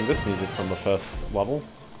reusing this music from the first level.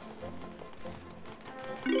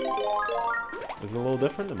 Is it a little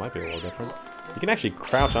different? It might be a little different. You can actually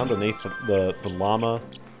crouch underneath the llama.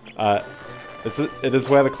 It is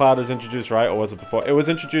where the cloud is introduced, right? Or was it before? It was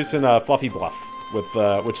introduced in Fluffy Bluff, with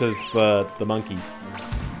which is the monkey.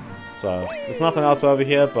 So there's nothing else over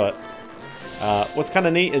here, but what's kind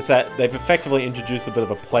of neat is that they've effectively introduced a bit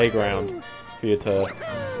of a playground for you to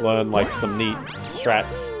learn like some neat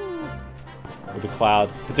strats with the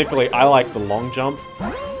cloud. Particularly, I like the long jump.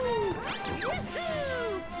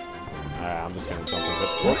 I'm just gonna jump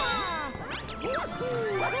with it.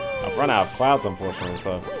 I've run out of clouds, unfortunately,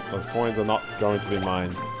 so those coins are not going to be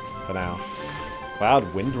mine for now.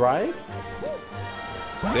 Cloud wind ride?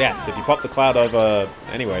 So yes, if you pop the cloud over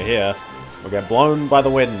anywhere here, we'll get blown by the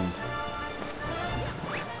wind.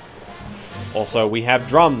 Also, we have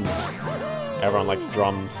drums. Everyone likes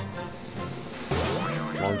drums.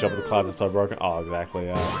 Long jump of the clouds is so broken. Oh, exactly,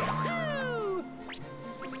 yeah.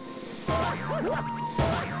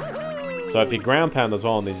 So if you ground pound as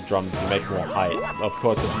well on these drums, you make more height. Of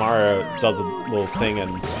course, if Mario does a little thing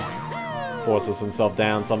and forces himself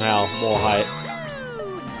down somehow, more height.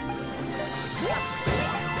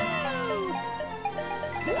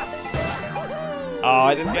 Oh,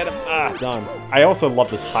 I didn't get him. Ah, darn. I also love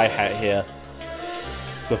this hi-hat here.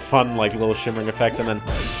 It's a fun, like, little shimmering effect, and then...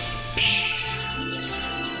 It's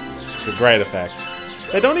a great effect.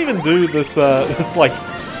 They don't even do this, this, like,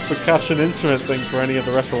 percussion instrument thing for any of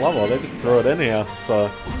the rest of the level. They just throw it in here,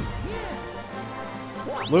 so...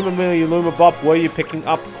 Luma Millie, Luma Bop, were you picking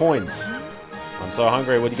up coins? I'm so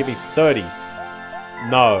hungry, would you give me 30?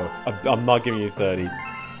 No, I'm not giving you 30.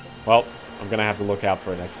 Well, I'm gonna have to look out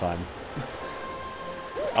for it next time.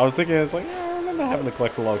 I was thinking, it's like, yeah, I remember having to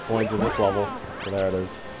collect a lot of coins in this level. So there it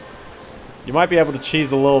is. You might be able to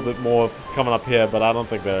cheese a little bit more coming up here, but I don't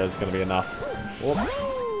think there is going to be enough. Whoop. Look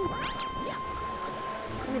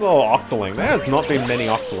at the little Octoling. There has not been many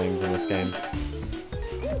Octolings in this game.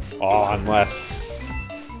 Oh, unless...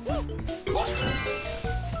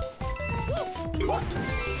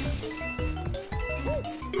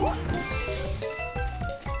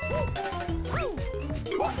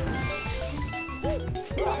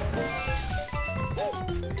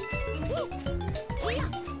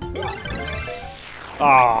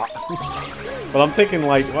 Ah! But I'm thinking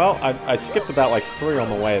like, well, I skipped about like 3 on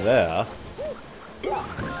the way there.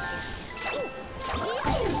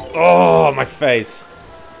 Oh, my face!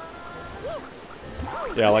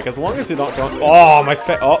 Yeah, like as long as you're not going... Oh, my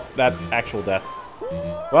face! Oh, that's actual death.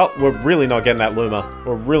 Well, we're really not getting that Luma.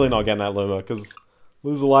 We're really not getting that Luma, because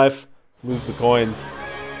lose a life, lose the coins.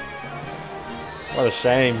 What a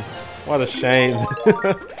shame. What a shame.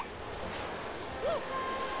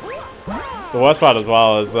 The worst part as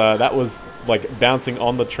well is that was like bouncing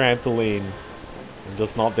on the trampoline and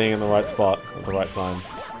just not being in the right spot at the right time.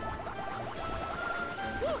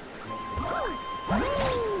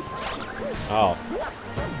 Oh.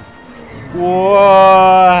 Whoa.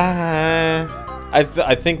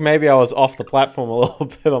 I think maybe I was off the platform a little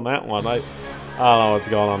bit on that one. I don't know what's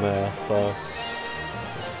going on there, so...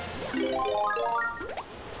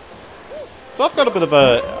 So I've got a bit of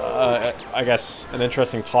a, I guess, an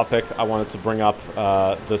interesting topic I wanted to bring up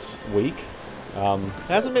this week. There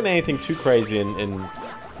hasn't been anything too crazy in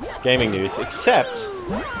gaming news, except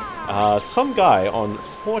some guy on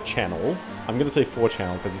 4channel, I'm going to say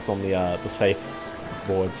 4channel because it's on the safe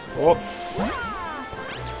boards. Oh.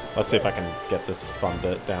 Let's see if I can get this fun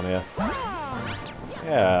bit down here.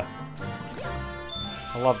 Yeah.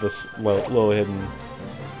 I love this little hidden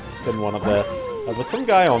one up there. But some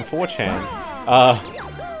guy on 4chan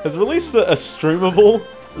has released a streamable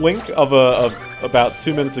link of about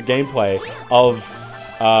 2 minutes of gameplay of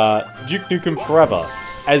Duke Nukem Forever,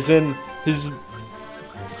 as in his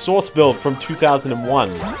source build from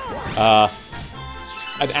 2001, an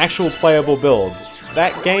actual playable build.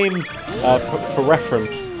 That game, for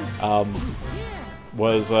reference,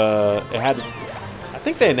 was it had, I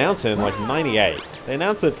think they announced it in like '98. They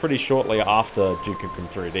announced it pretty shortly after Duke Nukem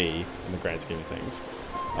 3D, in the grand scheme of things.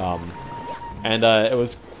 And it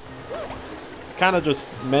was kind of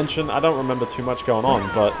just mentioned, I don't remember too much going on,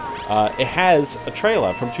 but it has a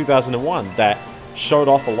trailer from 2001 that showed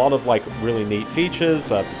off a lot of like really neat features,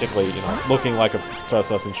 particularly, you know, looking like a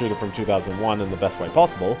first-person shooter from 2001 in the best way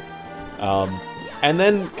possible. And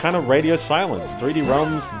then kind of radio silence. 3D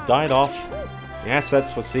Realms died off, the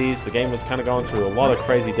assets were seized, the game was kind of going through a lot of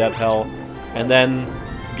crazy dev hell. And then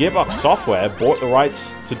Gearbox Software bought the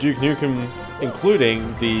rights to Duke Nukem,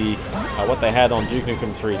 including the what they had on Duke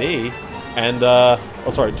Nukem 3D, and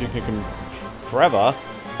Duke Nukem Forever,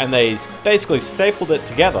 and they basically stapled it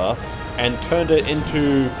together and turned it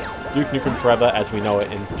into Duke Nukem Forever as we know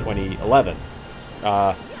it in 2011.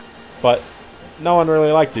 But no one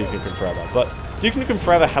really liked Duke Nukem Forever. But Duke Nukem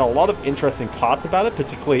Forever had a lot of interesting parts about it.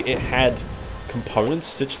 Particularly, it had components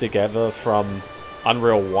stitched together from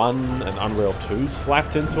Unreal 1 and Unreal 2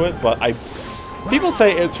 slapped into it, but people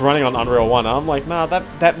say it's running on Unreal 1, and I'm like, nah,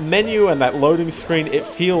 that menu and that loading screen, it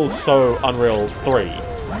feels so Unreal 3.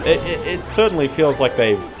 It certainly feels like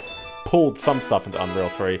they've pulled some stuff into Unreal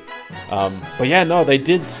 3. But yeah, no, they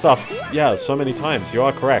did stuff, yeah, so many times. You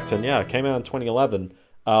are correct, and yeah, it came out in 2011.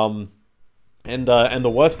 And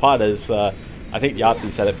the worst part is, I think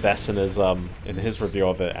Yahtzee said it best in his review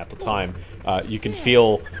of it at the time. You can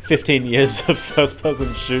feel 15 years of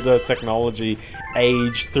first-person shooter technology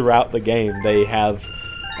age throughout the game. They have,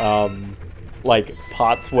 like,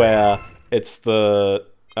 parts where it's the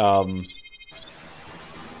quirky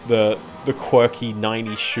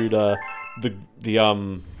 90s shooter, the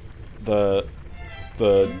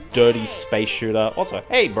the dirty space shooter. Also,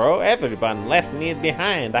 hey bro, everyone left me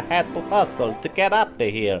behind. I had to hustle to get up to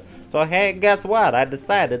here. So hey, guess what? I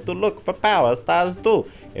decided to look for power stars too.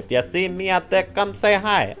 If you see me out there, come say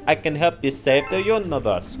hi. I can help you save the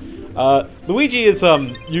universe. Luigi is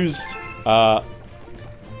used a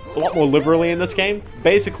lot more liberally in this game.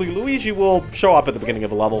 Basically, Luigi will show up at the beginning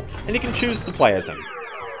of a level, and you can choose to play as him.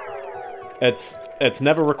 It's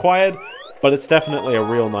never required, but it's definitely a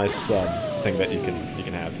real nice thing that you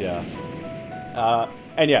can have, yeah.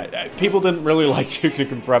 And yeah, people didn't really like Duke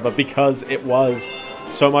Nukem Forever because it was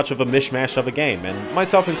so much of a mishmash of a game, and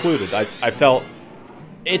myself included. I felt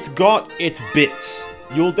it's got its bits.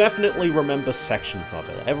 You'll definitely remember sections of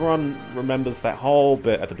it. Everyone remembers that whole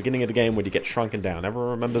bit at the beginning of the game when you get shrunken down. Everyone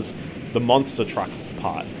remembers the monster truck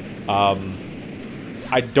part.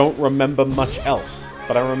 I don't remember much else,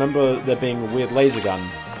 but I remember there being a weird laser gun.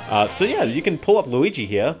 So yeah, you can pull up Luigi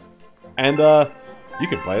here, and you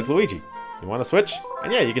can play as Luigi. You want to switch?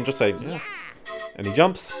 And yeah, you can just say, yeah. And he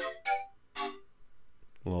jumps.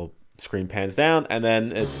 A little screen pans down, and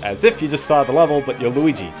then it's as if you just started the level, but you're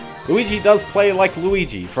Luigi. Luigi does play like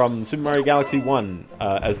Luigi from Super Mario Galaxy 1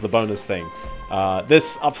 as the bonus thing.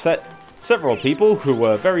 This upset several people who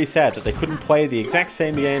were very sad that they couldn't play the exact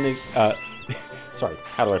same game. Sorry,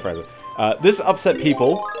 how do I phrase it? This upset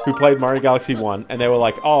people who played Mario Galaxy 1, and they were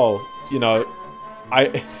like, oh, you know,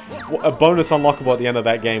 a bonus unlockable at the end of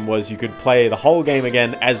that game was you could play the whole game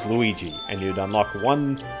again as Luigi, and you'd unlock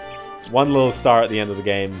one little star at the end of the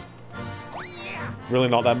game. Really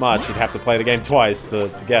not that much. You'd have to play the game twice to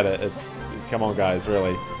get it. Come on, guys,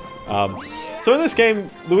 really. So in this game,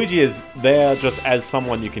 Luigi is there just as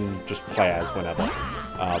someone you can just play as whenever.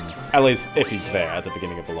 At least if he's there at the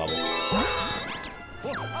beginning of the level.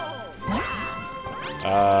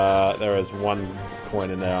 There is one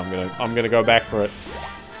coin in there. I'm gonna go back for it.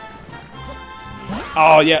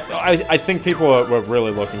 Oh yeah, I think people were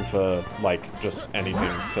really looking for like just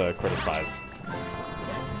anything to criticize,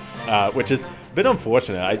 which is a bit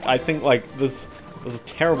unfortunate. I think like there's a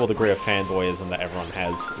terrible degree of fanboyism that everyone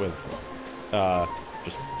has with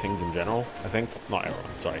just things in general. I think not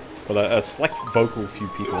everyone, sorry, but a select vocal few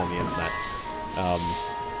people on the internet.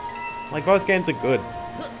 Like both games are good.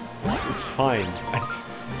 It's fine.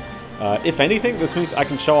 If anything, this means I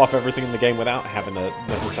can show off everything in the game without having to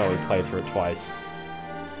necessarily play through it twice.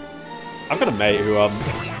 I've got a mate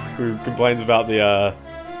who complains about the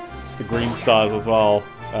green stars as well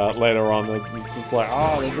later on. It's just like,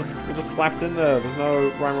 oh, they're just slapped in there. There's no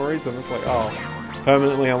rhyme or reason. It's like, oh,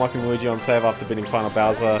 permanently unlocking Luigi on save after beating Final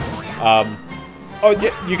Bowser. Oh,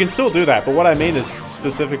 yeah, you can still do that, but what I mean is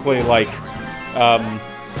specifically like,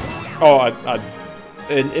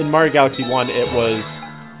 in Mario Galaxy 1, it was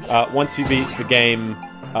once you beat the game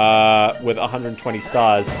with 120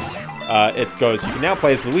 stars, it goes, you can now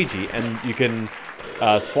play as Luigi, and you can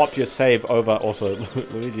swap your save over. Also,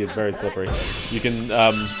 Luigi is very slippery. You can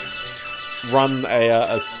run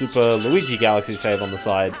a Super Luigi Galaxy save on the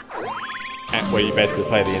side, where you basically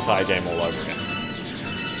play the entire game all over again.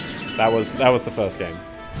 That was the first game.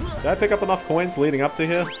 Did I pick up enough coins leading up to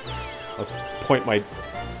here? Let's point my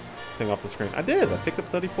thing off the screen. I did! I picked up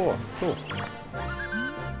 34. Cool.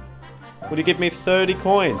 Would you give me 30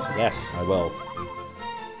 coins? Yes, I will.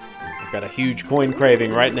 I've got a huge coin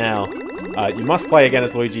craving right now. You must play again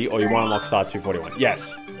as Luigi, or you won't unlock Star 241.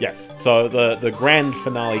 Yes, yes. So the grand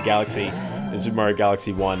finale galaxy in Super Mario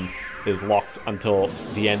Galaxy 1 is locked until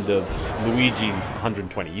the end of Luigi's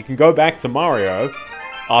 120. You can go back to Mario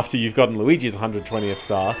after you've gotten Luigi's 120th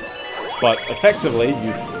star, but effectively,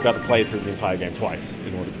 you've got to play through the entire game twice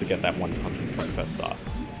in order to get that 121st star.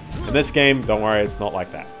 In this game, don't worry, it's not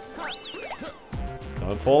like that.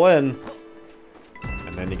 Don't fall in.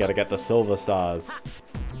 And then you gotta get the silver stars.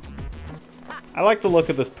 I like the look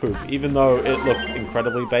of this poop, even though it looks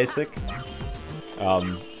incredibly basic.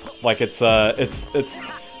 Like it's the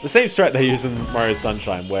same strat they use in Mario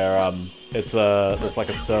Sunshine, where there's like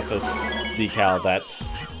a surface decal that's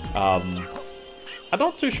I'm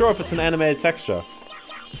not too sure if it's an animated texture.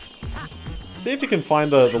 See if you can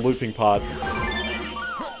find the looping parts.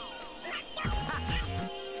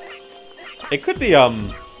 It could be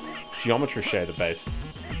geometry shader based.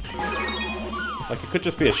 Like it could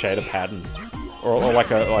just be a shader pattern, or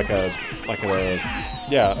like a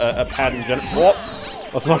pattern. Oh,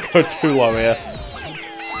 let's not go too low here.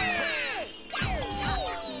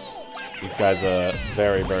 These guys are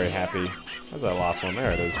very, very happy. Where's that last one?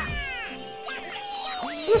 There it is.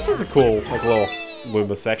 This is a cool, like, little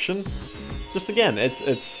Luma section. Just again, it's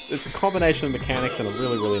a combination of mechanics in a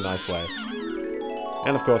really, really nice way.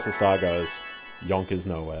 And of course the star goes, Yonkers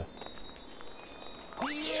nowhere.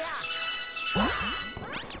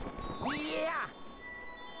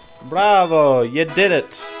 Bravo! You did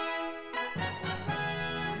it!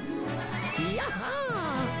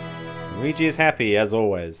 Luigi is happy, as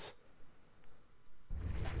always.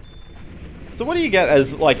 So what do you get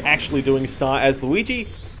as, like, actually doing Star as Luigi?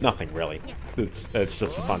 Nothing, really. It's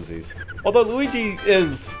just for funsies. Although Luigi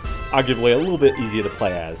is arguably a little bit easier to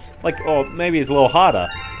play as. Like, or maybe he's a little harder,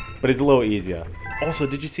 but he's a little easier. Also,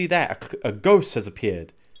 did you see that? A ghost has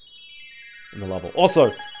appeared in the level.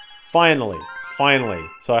 Also, finally.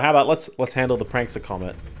 So how about let's handle the Prankster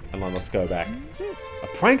Comet, and then let's go back. A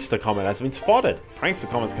Prankster Comet has been spotted. Prankster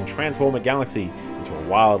Comets can transform a galaxy into a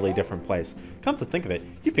wildly different place. Come to think of it,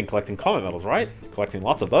 you've been collecting comet medals, right? Collecting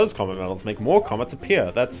lots of those comet medals make more comets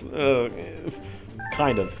appear. That's,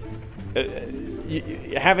 kind of.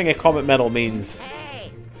 Having a comet medal means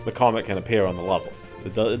the comet can appear on the level.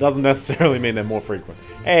 It doesn't necessarily mean they're more frequent.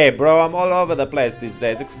 Hey bro, I'm all over the place these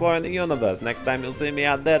days, exploring the universe. Next time you'll see me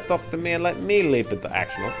out there, talk to me and let me leap into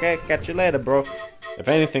action, okay? Catch you later, bro. If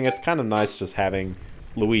anything, it's kind of nice just having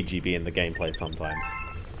Luigi be in the gameplay sometimes.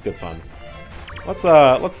 It's good fun.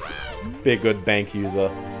 Let's be a good bank user.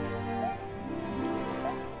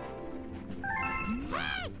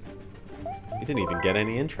 He didn't even get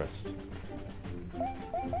any interest.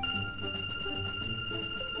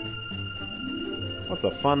 What's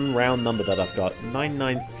a fun round number that I've got?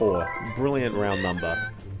 994. Brilliant round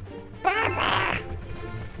number. I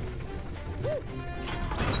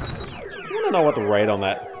want to know what the rate on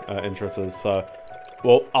that interest is, so...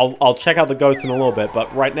 Well, I'll check out the ghost in a little bit,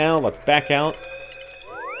 but right now, let's back out.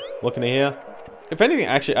 Looking here. If anything,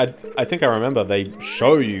 actually, I think I remember they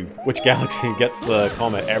show you which galaxy gets the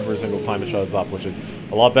comet every single time it shows up, which is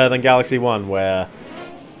a lot better than Galaxy 1, where...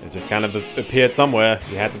 it just kind of appeared somewhere.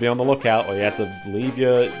 You had to be on the lookout, or you had to leave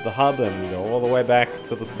the hub and go all the way back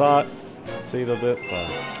to the start. See the bits? Yeah.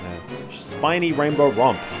 Spiny Rainbow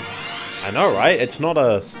Romp. I know, right? It's not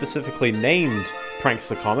a specifically named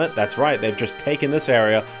Prankster Comet. That's right, they've just taken this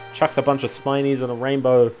area, chucked a bunch of spinies and a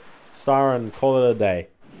rainbow star, and called it a day.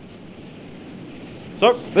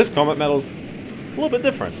 So, this comet medal's a little bit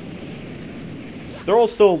different. They're all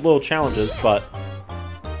still little challenges, but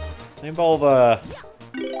they involve, at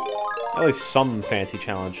least some fancy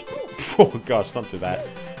challenge. Oh gosh, don't do that.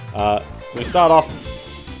 So we start off,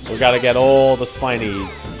 we gotta get all the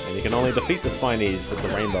spinies, and you can only defeat the spinies with the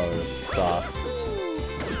rainbow star.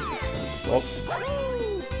 Oops.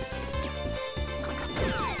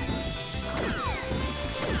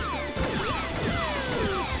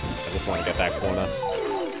 I just want to get that corner.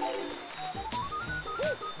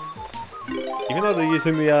 Even though they're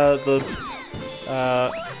using the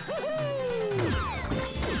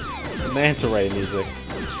Manta Ray music.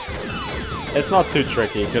 It's not too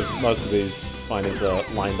tricky, because most of these spinies are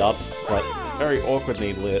lined up, but very awkward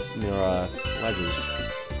near ledges.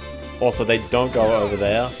 Also, they don't go over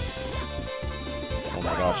there. Oh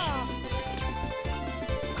my gosh.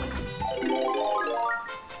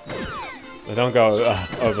 They don't go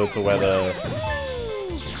over to where the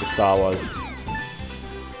star was.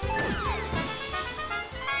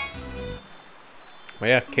 Well,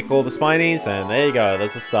 yeah, kick all the spinies, and there you go,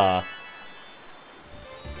 there's a star.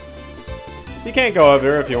 So you can't go over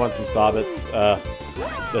here if you want some star bits.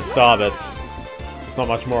 The star bits. There's not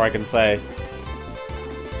much more I can say.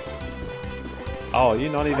 Oh,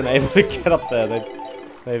 you're not even able to get up there.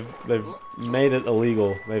 They've made it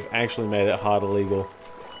illegal. They've actually made it hard illegal.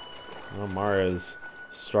 Oh, Mario's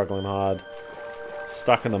struggling hard.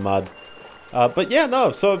 Stuck in the mud. But yeah,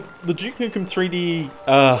 no, so the Duke Nukem 3D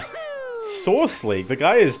Source leak. The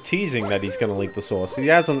guy is teasing that he's going to leak the source. He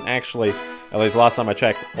hasn't actually, at least last time I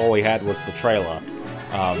checked, all he had was the trailer.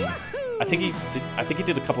 I think he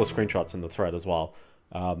did a couple of screenshots in the thread as well.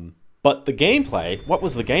 But the gameplay, what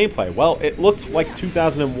was the gameplay? Well, it looked like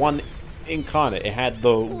 2001 incarnate. It had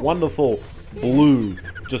the wonderful blue,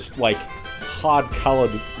 just like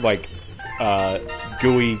hard-colored, like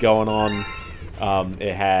GUI going on.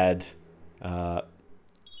 It had.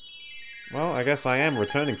 Well, I guess I am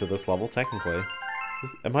returning to this level, technically.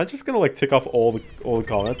 Am I just gonna, like, tick off all the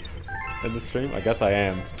comments in the stream? I guess I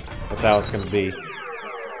am. That's how it's gonna be.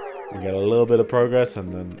 We get a little bit of progress,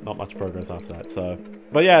 and then not much progress after that, so...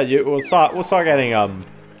 But yeah, we'll start getting,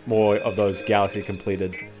 more of those galaxy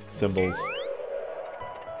completed symbols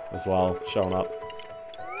as well, showing up.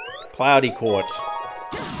 Cloudy Court.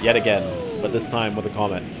 Yet again, but this time with a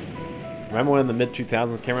comet. Remember when the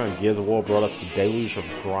mid-2000s came around and Gears of War brought us the deluge of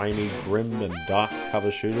grimy, grim, and dark cover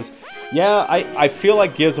shooters? Yeah, I feel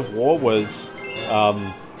like Gears of War was...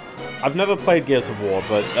 I've never played Gears of War,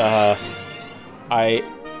 but I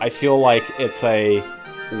feel like it's a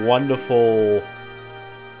wonderful...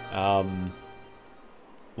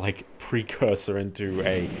 like, precursor into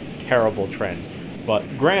a terrible trend. But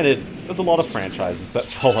granted, there's a lot of franchises that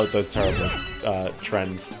followed those terrible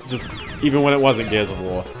trends, just even when it wasn't Gears of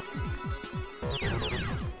War.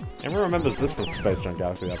 Everyone remembers this from Space Jam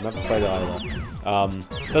Galaxy. I've never played it either.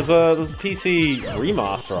 There's a PC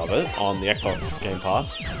remaster of it on the Xbox Game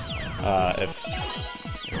Pass.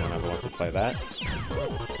 If anyone ever wants to play that.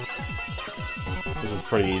 This is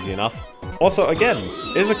pretty easy enough. Also, again,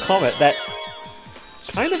 is a comet that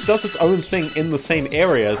kind of does its own thing in the same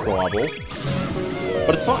area as the level.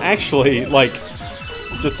 But it's not actually, like,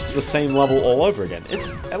 just the same level all over again.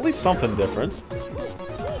 It's at least something different.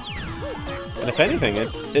 And if anything,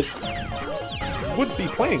 it would be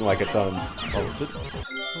playing like its own... Oh,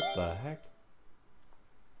 what the heck?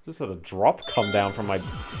 Just had a drop come down from my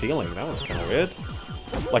ceiling. That was kind of weird.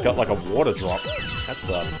 Like a water drop. That's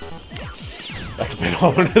a bit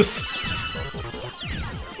ominous.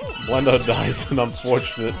 Biendeo dies an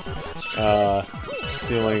unfortunate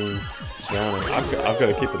ceiling drowning. I've got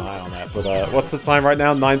to keep an eye on that. But what's the time right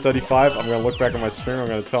now? 9:35. I'm gonna look back at my stream. I'm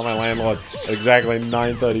gonna tell my landlord exactly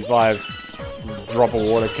 9:35. Drop of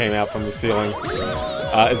water came out from the ceiling.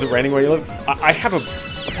 Is it raining where you live? I have an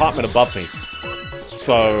apartment above me,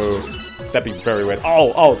 so that'd be very weird.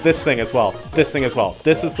 Oh, this thing as well. This thing as well.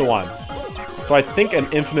 This is the one. So I think an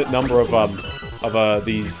infinite number of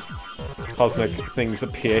these cosmic things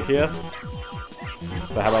appear here.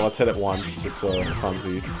 So how about let's hit it once, just for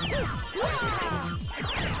funsies.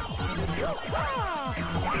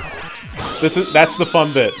 That's the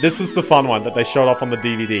fun bit. This is the fun one that they showed off on the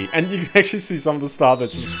DVD. And you can actually see some of the stars that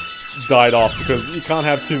just died off because you can't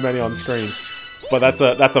have too many on screen. But that's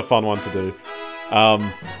a fun one to do.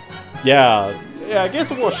 Yeah, I guess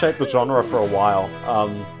it will shape the genre for a while.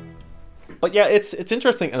 But yeah, it's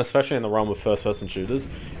interesting, and especially in the realm of first-person shooters,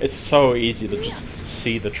 it's so easy to just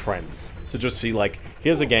see the trends. To just see, like,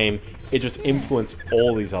 here's a game, it just influenced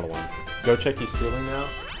all these other ones. Go check your ceiling now.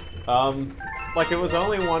 Like, it was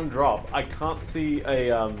only one drop. I can't see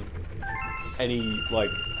any, like,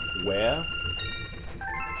 where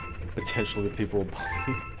potentially the people above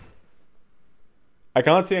you. I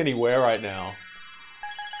can't see anywhere right now.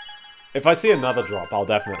 If I see another drop, I'll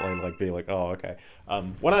definitely, like, be like, oh, okay.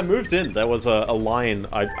 When I moved in, there was a line,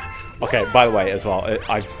 okay, by the way, as well,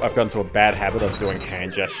 I've gotten into a bad habit of doing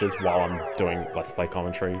hand gestures while I'm doing Let's Play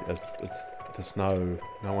commentary. There's no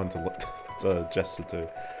one to gesture to.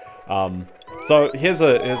 So here's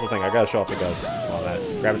the thing, I gotta show off the ghost on that.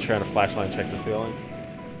 Grab a chair and a flashlight and check the ceiling.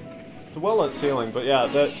 It's a well-lit ceiling, but yeah,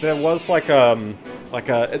 there was like a,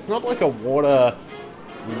 it's not like a water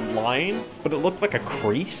line, but it looked like a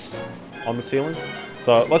crease on the ceiling.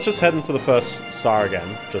 So let's just head into the first star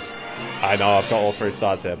again. I know I've got all 3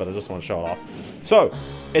 stars here, but I just want to show it off. So,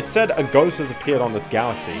 it said a ghost has appeared on this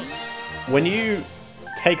galaxy. When you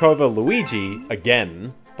take over Luigi,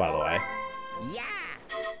 again, by the way,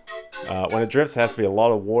 when it drifts, there has to be a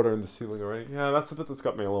lot of water in the ceiling already. Yeah, that's the bit that's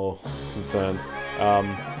got me a little concerned.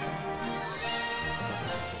 I'm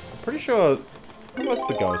pretty sure... Who was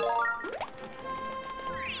the ghost?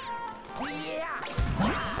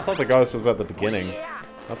 I thought the ghost was at the beginning.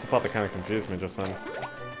 That's the part that kind of confused me just then.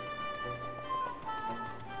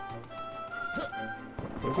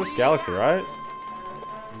 It was this galaxy, right?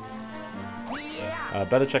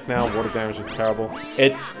 Better check now. Water damage is terrible.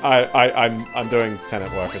 I'm doing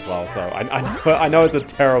tenant work as well, so I know it's a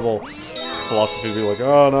terrible philosophy to be like,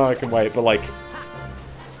 oh no, I can wait, but like,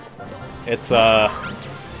 it's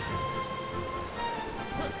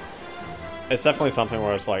definitely something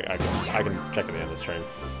where it's like I can check at the end of the stream.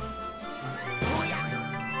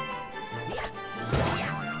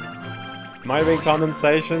 Might have been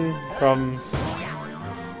condensation from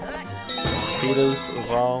heaters as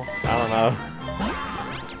well. I don't know.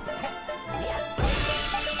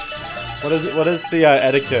 What is the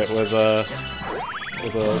etiquette with a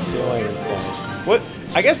ceiling thing? What?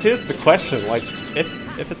 I guess here's the question. Like,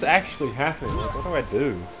 if it's actually happening, like, what do I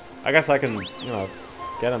do? I guess I can, you know,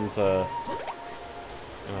 get him to,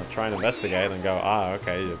 you know, try and investigate and go, ah,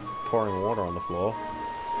 okay, you're pouring water on the floor.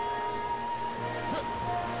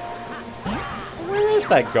 Where is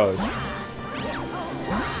that ghost?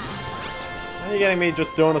 Why are you getting me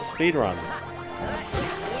just doing a speed run?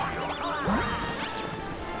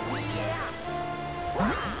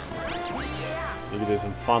 You can do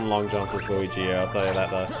some fun long jumps with Luigi, yeah, I'll tell you that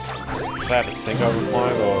though. If they have a sink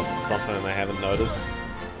overflowing or something they haven't noticed.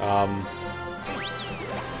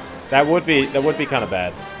 That would be kind of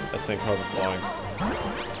bad, a sink overflowing.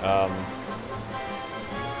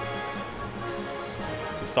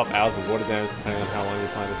 You stop hours of water damage depending on how long you're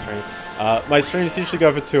playing the stream. My streams usually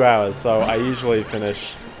go for 2 hours, so I usually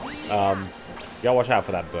finish You gotta watch out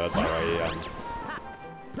for that bird, by the way.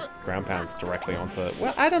 Ground pounds directly onto it.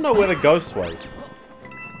 Well, I don't know where the ghost was.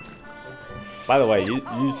 By the way, you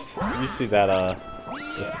see that,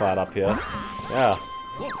 this cloud up here? Yeah.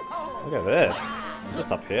 Look at this. It's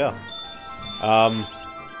just up here.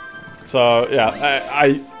 So,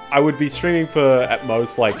 yeah, I would be streaming for, at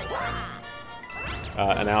most, like,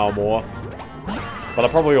 an hour more. But I'm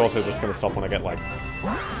probably also just gonna stop when I get, like,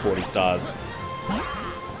 40 stars.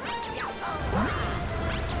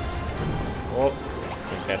 Oh, it's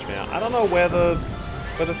gonna catch me out. I don't know where the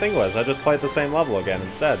thing was. I just played the same level again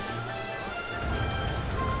instead.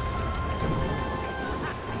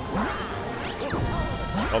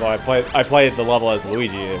 Although I played the level as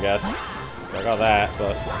Luigi, I guess. So I got that,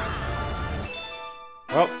 but...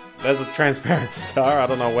 Well, there's a transparent star. I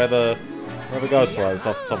don't know where the ghost was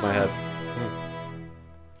off the top of my head.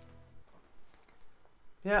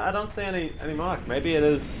 Yeah, I don't see any mark. Maybe it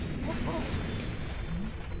is...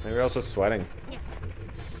 Maybe I was just sweating.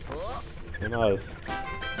 Who knows?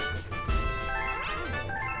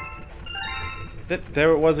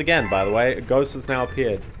 There it was again, by the way. A ghost has now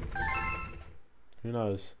appeared. Who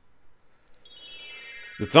knows?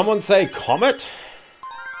 Did someone say comet?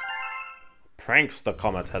 Prankster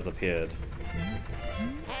Comet has appeared.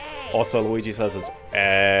 Also, Luigi says it's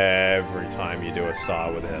every time you do a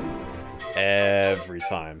star with him. Every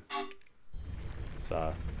time.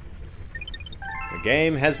 So, the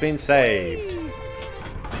game has been saved.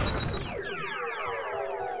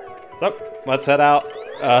 So, let's head out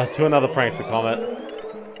to another Prankster Comet.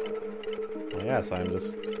 Oh, yes, I'm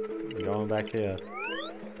just going back here.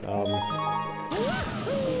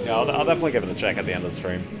 Yeah, I'll definitely give it a check at the end of the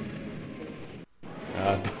stream.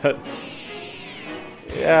 But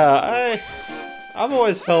yeah, I've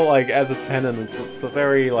always felt like as a tenant, it's a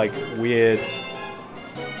very like weird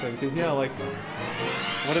thing because yeah, like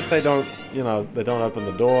what if they don't, you know, they don't open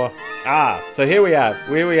the door? Ah, so here we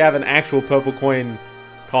have an actual purple coin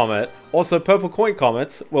comet. Also, purple coin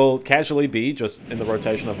comets will casually be just in the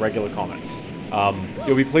rotation of regular comets.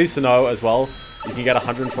 You'll be pleased to know as well, you can get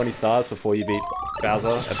 120 stars before you beat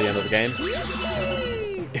Bowser at the end of the game.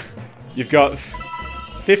 You've got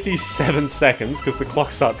 57 seconds, because the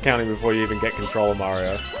clock starts counting before you even get control of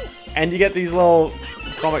Mario. And you get these little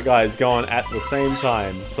comet guys going at the same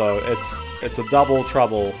time, so it's a double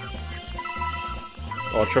trouble.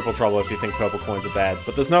 Or triple trouble if you think purple coins are bad.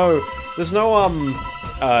 But there's no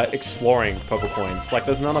exploring purple coins. Like,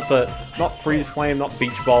 there's none of the, not freeze flame, not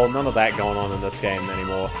beach ball, none of that going on in this game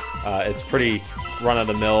anymore. It's pretty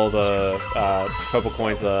run-of-the-mill. The purple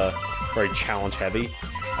coins are very challenge heavy,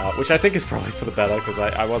 which I think is probably for the better, because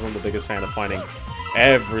I wasn't the biggest fan of finding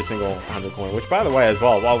every single 100 coin. Which, by the way, as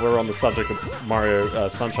well, while we were on the subject of Mario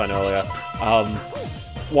Sunshine earlier,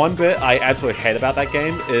 one bit I absolutely hate about that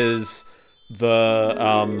game is the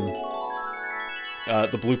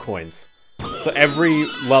blue coins. So every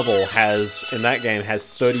level in that game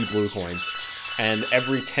has 30 blue coins, and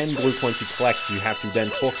every 10 blue coins you collect, you have to then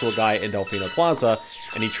talk to a guy in Delfino Plaza,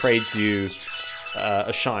 and he trades you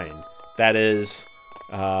a shine. That is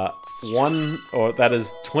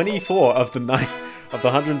 24 of the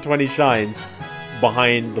 120 shines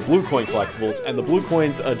behind the blue coin collectibles, and the blue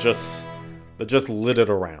coins are they're just littered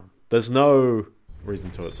around. There's no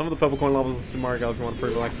reason to it. Some of the purple coin levels in Super Mario Galaxy 1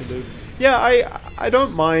 pretty relaxing to do. Yeah, I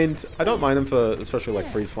don't mind them for especially like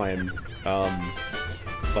freeze flame,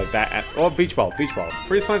 like that, or beach ball.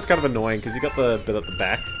 Freeze flame's kind of annoying because you got the bit at the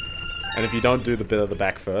back, and if you don't do the bit at the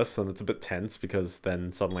back first, then it's a bit tense because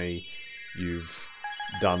then suddenly you've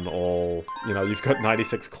done all, you know, you've got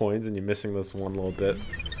 96 coins and you're missing this one little bit.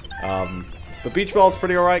 The beach ball's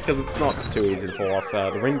pretty alright because it's not too easy to fall off.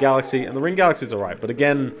 The Ring Galaxy, and the Ring Galaxy's alright, but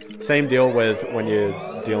again, same deal with when you're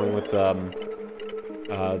dealing with that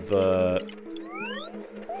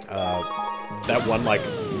one like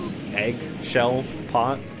egg shell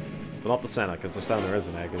part, but not the center, because the center is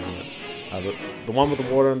an egg, isn't it? The one with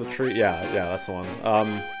the water and the tree. Yeah, that's the one.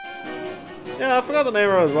 Yeah, I forgot the name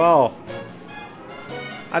of it as well.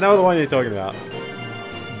 I know the one you're talking about.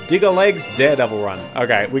 Digger Legs Daredevil Run.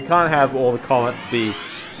 Okay, we can't have all the comets be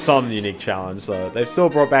some unique challenge, so they've still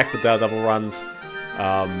brought back the Daredevil runs.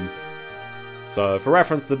 So for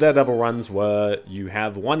reference, the Daredevil runs were you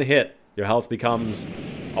have one hit, your health becomes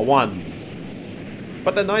a 1.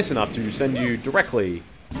 But they're nice enough to send you directly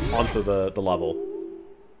onto the level.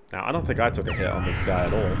 Now, I don't think I took a hit on this guy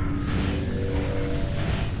at all.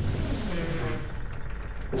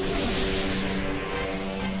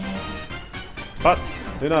 But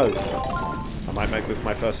who knows? I might make this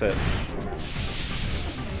my first hit.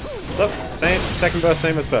 So, second burst,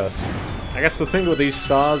 same as first. I guess the thing with these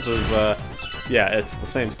stars is, yeah, it's the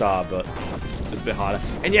same star, but it's a bit harder.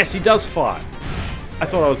 And yes, he does fart. I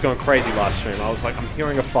thought I was going crazy last stream. I was like, I'm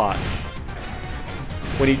hearing a fart.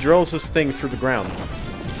 When he drills his thing through the ground, he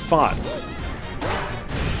farts.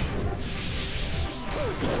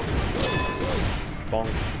 Bonk.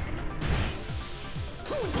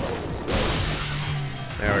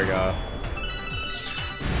 There we go.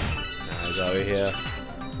 Now he's over here.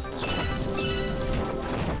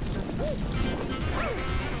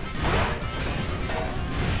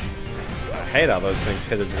 I hate how those things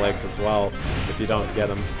hit his legs as well, if you don't get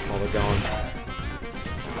them while they're going.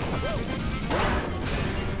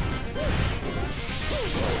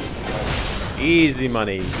 Easy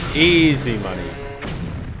money. Easy money.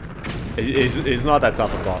 He's not that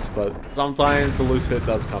tough a boss, but sometimes the loose hit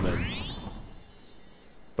does come in.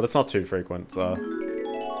 But it's not too frequent, so...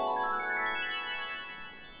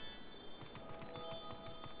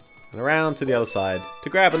 And around to the other side to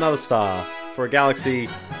grab another star for a galaxy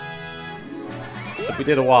that we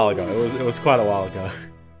did a while ago. It was quite a while ago.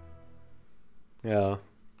 Yeah.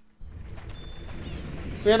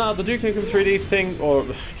 But yeah, no, the Duke Nukem 3D thing, or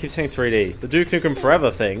I keep saying 3D, the Duke Nukem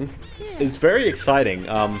Forever thing is very exciting.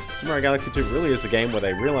 Super Mario Galaxy 2 really is a game where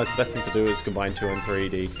they realize the best thing to do is combine 2 and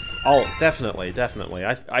 3D. Oh, definitely, definitely.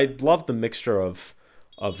 I love the mixture of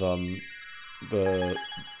the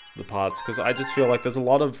parts, because I just feel like there's a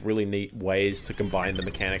lot of really neat ways to combine the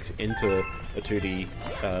mechanics into a 2D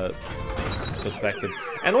perspective.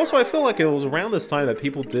 And also I feel like it was around this time that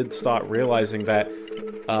people did start realizing that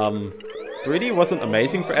 3D wasn't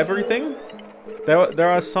amazing for everything. There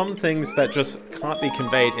are some things that just can't be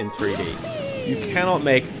conveyed in 3D. You cannot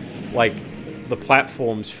make, like, the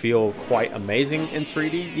platforms feel quite amazing in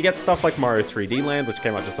 3D. You get stuff like Mario 3D Land, which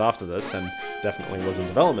came out just after this, and definitely was in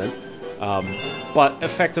development. But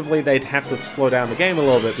effectively, they'd have to slow down the game a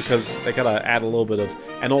little bit because they gotta add a little bit of...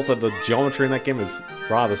 And also, the geometry in that game is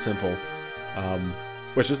rather simple.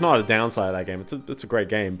 Which is not a downside of that game. It's a great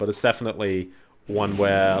game, but it's definitely one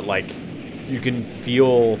where, like, you can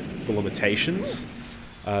feel the limitations.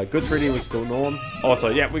 Good 3D was still norm. Also,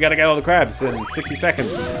 yeah, we gotta get all the crabs in 60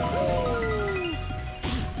 seconds.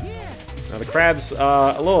 Now, the crabs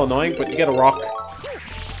are a little annoying, but you get a rock.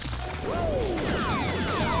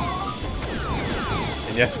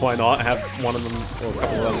 And yes, why not have one of them, or a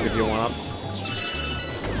couple of them give you one-ups.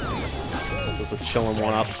 It's just a chillin'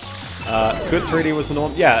 one-up. Good 3D was the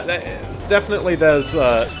norm. Yeah, definitely there was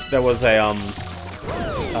a,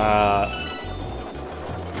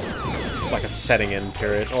 like a setting in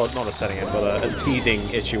period, or not a setting in, but a teething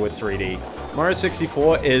issue with 3D. Mario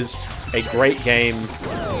 64 is a great game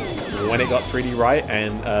when it got 3D right,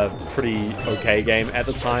 and a pretty okay game at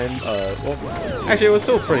the time. Well, actually, it was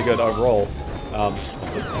still pretty good overall.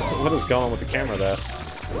 What is going on with the camera there?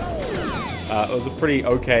 It was a pretty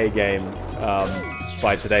okay game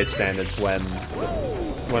by today's standards when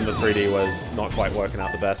the 3D was not quite working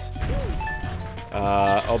out the best.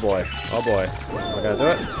 Oh boy, oh boy. Am I gonna do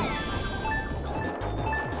it?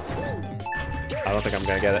 I don't think I'm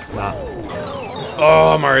gonna get it. Nah.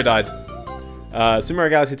 Oh, Mario died. Super Mario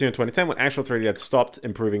Galaxy 2 in 2010, when actual 3D had stopped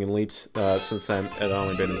improving in leaps. Since then, it had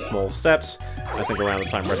only been in small steps. I think around the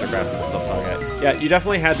time retrographic and stuff like that. Yeah, you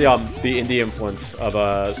definitely had the indie influence of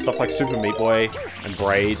stuff like Super Meat Boy and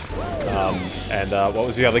Braid, and what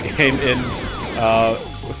was the other game in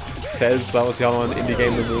Fez? That was the other one, indie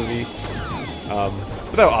game in the movie.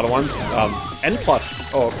 But there were other ones. N+,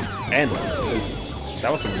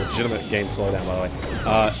 that was some legitimate game slowdown, by the way.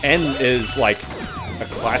 N is like a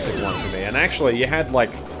classic one for me, and actually you had like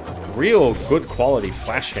real good quality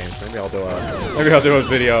Flash games. Maybe I'll do a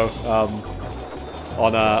video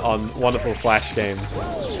on wonderful Flash games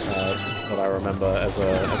that I remember as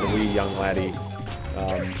a wee young laddie.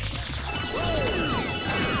 Alright,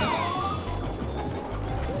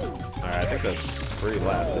 I think there's 3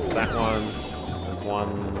 left. It's that one. There's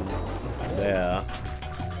one there.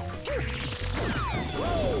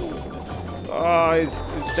 Oh, he's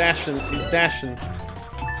dashing. He's dashing.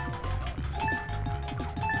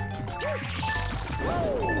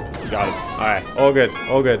 Got it. Alright, all good,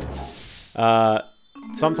 all good.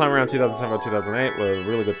 Sometime around 2007 or 2008 were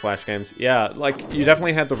really good Flash games. Yeah, like, you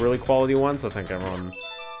definitely had the really quality ones. I think everyone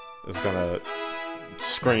is gonna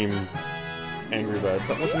scream Angry Birds.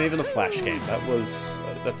 That wasn't even a Flash game.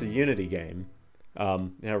 That's a Unity game.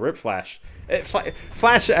 Yeah, rip Flash.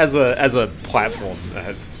 Flash as a platform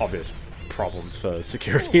has obvious problems for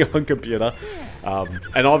security on computer,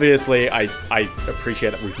 and obviously I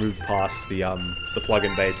appreciate that we've moved past the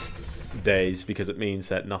plugin based days, because it means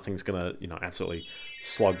that nothing's gonna, you know, absolutely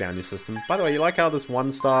slog down your system. By the way, you like how this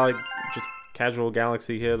one star, just casual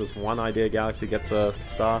galaxy here, this one idea galaxy gets a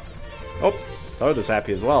star? Oh, Toad is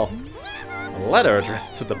happy as well. A letter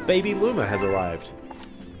addressed to the baby Luma has arrived.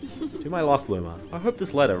 To my lost Luma, I hope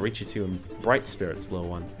this letter reaches you in bright spirits, little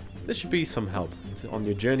one. This should be some help on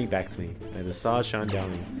your journey back to me. May the stars shine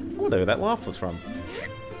down on you. I wonder where that laugh was from.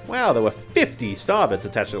 Wow, there were 50 star bits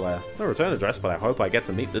attached to the letter. No return address, but I hope I get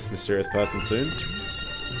to meet this mysterious person soon.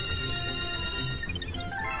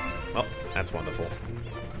 Oh, that's wonderful.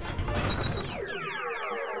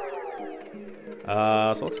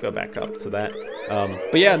 So let's go back up to that.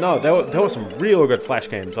 But yeah, no, there were some real good Flash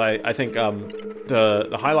games. I think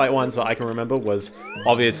the highlight ones that I can remember was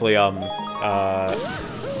obviously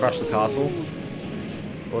Crush the Castle.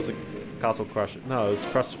 Or was it Castle Crush? No, it was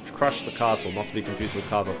Crush the Castle, not to be confused with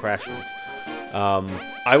Castle Crashes.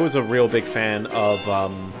 I was a real big fan of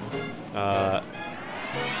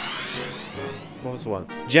what was the one?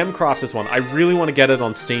 Gemcraft is one. I really want to get it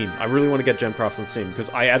on Steam. I really want to get Gemcraft on Steam because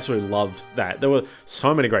I absolutely loved that. There were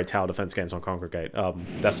so many great tower defense games on Congregate.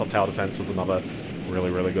 Desktop Tower Defense was another really,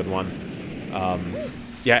 really good one.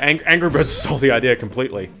 Yeah, Angry Birds stole the idea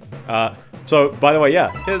completely. So, by the way, yeah,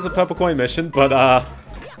 here's a purple coin mission, but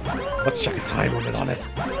let's chuck a time limit on it.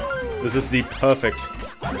 This is the perfect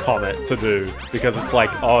comet to do because it's like,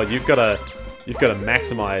 oh, you've got to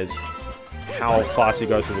maximize how fast you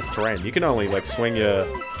go through this terrain. You can only like swing your,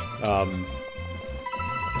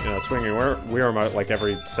 swing your Wii remote like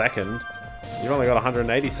every second. You've only got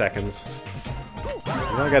 180 seconds.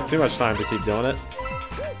 You don't get too much time to keep doing it.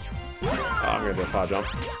 Oh, I'm gonna do a far jump.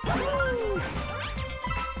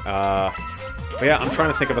 But yeah, I'm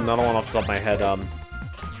trying to think of another one off the top of my head.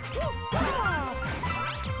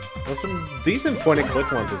 There's some decent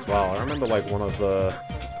point-and-click ones as well. I remember like one of the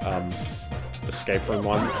escape room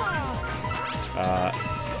ones.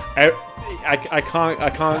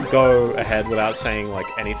 I can't go ahead without saying like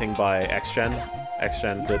anything by XGen.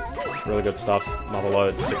 XGen did really good stuff.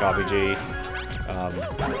 Motherload, Stick RPG,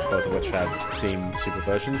 both of which have Steam super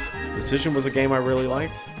versions. Decision was a game I really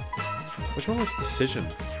liked. Which one was Decision?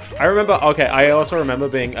 I remember. Okay, I also remember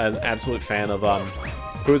being an absolute fan of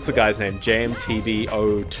who was the guy's name?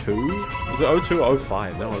 JMTB02? Was it 02 or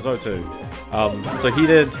 05? No, it was 02. So he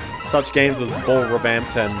did such games as Ball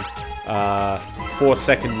Revamped and 4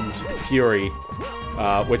 Second Fury,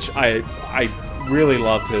 which I really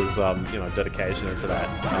loved his dedication into that.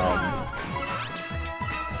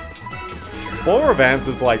 Ball Revamped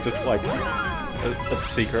is like just like a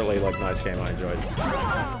secretly like nice game I enjoyed.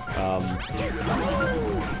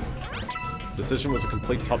 Decision was a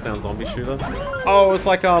complete top-down zombie shooter. Oh, it was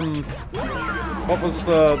like what was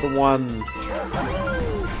the one?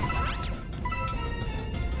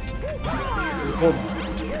 It was called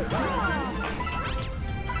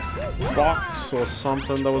Box or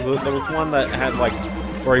something. There was one that had like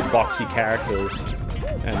very boxy characters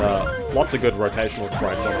and lots of good rotational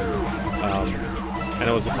sprites on them. And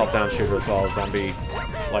it was a top-down shooter as well, a zombie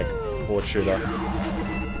like horde shooter.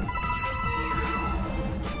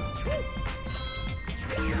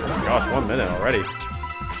 Oh my gosh, 1 minute already.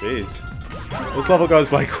 Jeez. This level goes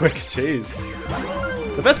by quick, jeez.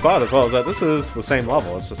 The best part as well is that this is the same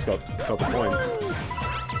level, it's just got purple coins.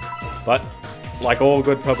 But, like all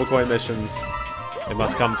good purple coin missions, it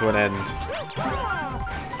must come to an end.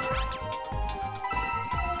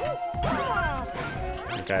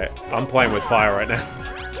 Okay, I'm playing with fire right now.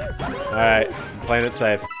 Alright, playing it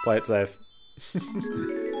safe. Play it safe.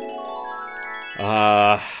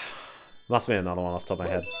 Must be another one off the top of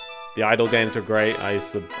my head. The idle games are great. I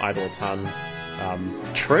used to idle a ton.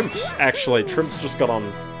 Trimps, actually. Trimps just got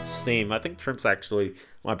on Steam. I think Trimps actually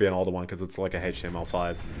might be an older one because it's like a HTML5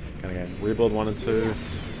 kind of game. Rebuild 1 and 2.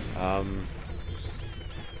 Oh,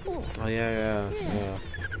 yeah.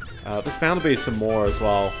 There's bound to be some more as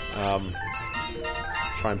well.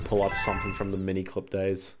 Try and pull up something from the mini clip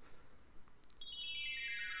days.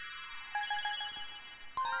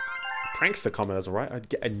 Prankster Comet is alright. I'd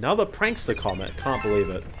get another Prankster Comet. Can't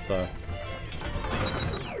believe it. So,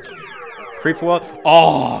 Creeper World.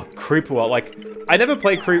 Oh, Creeper World. Like, I never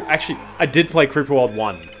played Actually, I did play Creeper World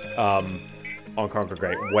 1 on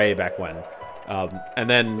Congregate way back when. And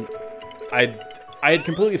then I had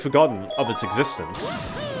completely forgotten of its existence.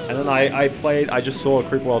 And then I just saw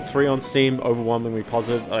Creeper World 3 on Steam, overwhelmingly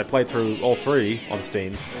positive. I played through all 3 on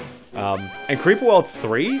Steam. And Creeper World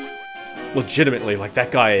 3, legitimately, like, that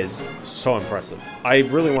guy is so impressive. I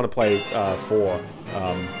really want to play 4,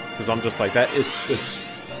 because I'm just like, it's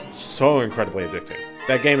so incredibly addicting.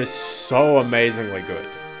 That game is so amazingly good.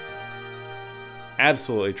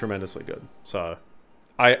 Absolutely tremendously good. So,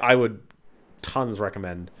 I would tons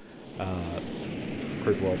recommend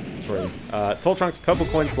Creeper World 3. Tall Trunk's Purple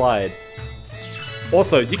Coin Slide.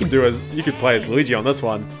 Also, you could play as Luigi on this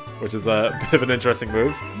one, which is a bit of an interesting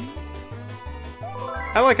move.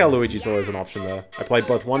 I like how Luigi's always an option there. I played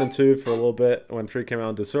both 1 and 2 for a little bit when 3 came out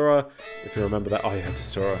on Desura. If you remember that. Oh yeah,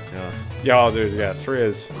 Desura. Yeah. Yeah, oh, dude, yeah, 3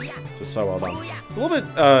 is just so well done. It's a little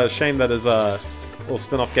bit shame that his little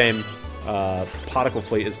spin-off game, Particle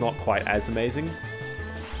Fleet, is not quite as amazing.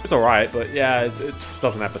 It's alright, but yeah, it just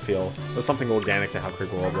doesn't have the feel. There's something organic to how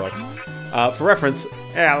Creeper World works. For reference,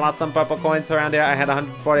 yeah, I lost some purple coins around here. I had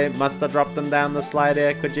 140, must have dropped them down the slide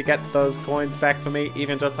here. Could you get those coins back for me?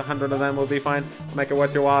 Even just 100 of them will be fine. Make it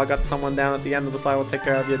worth your while. Got someone down at the end of the slide. We'll take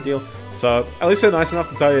care of your deal. So, at least they're nice enough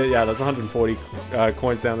to tell you, yeah, there's 140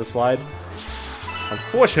 coins down the slide.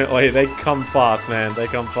 Unfortunately, they come fast, man. They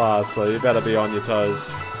come fast, so you better be on your toes.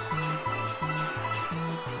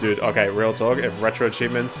 Dude, okay, real talk, if Retro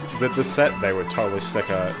Achievements did this set, they would totally stick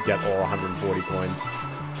a get all 140 coins.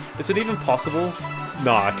 Is it even possible?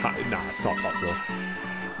 No, I can't. No, it's not possible.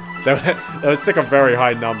 They would stick a very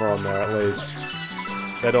high number on there, at least.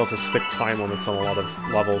 They'd also stick time limits on a lot of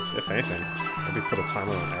levels, if anything. Maybe put a time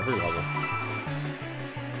limit on every level.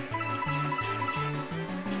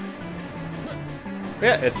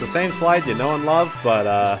 Yeah, it's the same slide you know and love,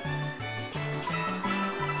 but,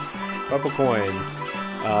 purple coins.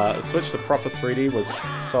 Switch to proper 3D was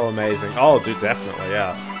so amazing. Oh, dude, definitely,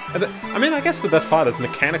 yeah. And I mean, I guess the best part is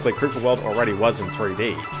mechanically Creeper World already was in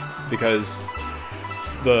 3D, because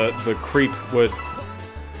the creep would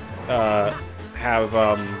have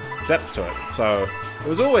depth to it, so it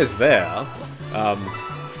was always there.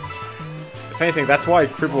 If anything, that's why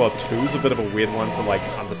Creeper World 2 is a bit of a weird one to like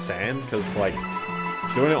understand, because like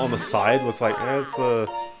doing it on the side was like, there's the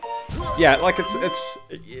like it's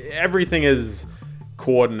everything is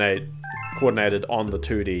coordinated on the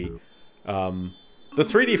 2D. The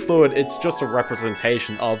 3D fluid, it's just a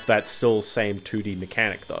representation of that still same 2D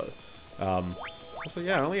mechanic, though. So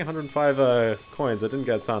yeah, only 105 coins. I didn't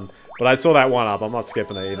get a ton. But I saw that 1-up. I'm not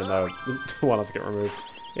skipping it, even though the 1-ups get removed.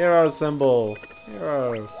 Hero symbol.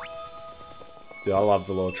 Hero. Dude, I love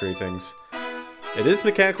the little tree things. It is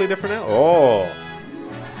mechanically different now? Oh!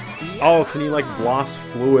 Oh, can you, like, blast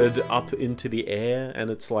fluid up into the air, and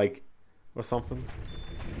it's like... or something?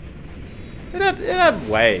 It had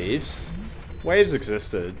waves. Waves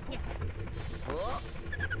existed.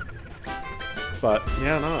 But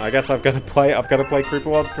yeah, no, I guess I've got to play Creeper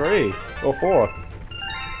World 3 or 4.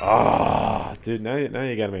 Ah, dude, now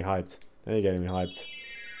you're getting me hyped. Now you're getting me hyped.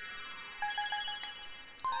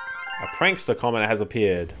 A prankster comment has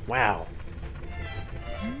appeared. Wow.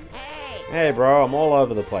 Hey, bro, I'm all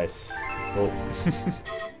over the place. Cool.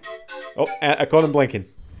 Oh, I caught him blinking.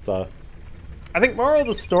 So, I think moral of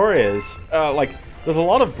the story is, like, there's a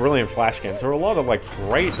lot of brilliant Flash games. There were a lot of, like,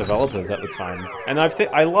 great developers at the time. And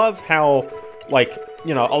I love how, like,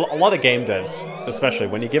 you know, a lot of game devs, especially,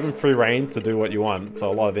 when you give them free reign to do what you want,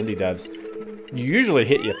 so a lot of indie devs, you usually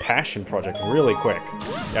hit your passion project really quick.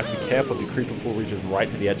 You have to be careful if your creeper pool reaches right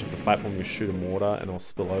to the edge of the platform, you shoot in water and it'll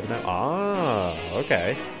spill over now. Ah,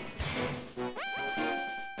 okay.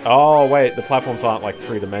 Oh, wait, the platforms aren't, like,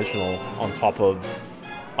 three-dimensional on top of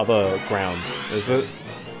other ground, is it?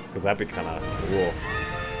 Because that'd be kind of cool.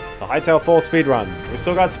 So Hightail 4 speedrun. We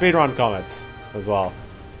still got speedrun comments as well.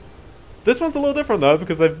 This one's a little different though,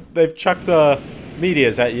 because they've chucked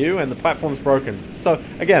meteors at you and the platform's broken. So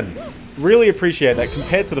again, really appreciate that.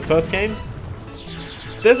 Compared to the first game,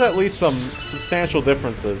 there's at least some substantial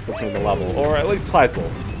differences between the level, or at least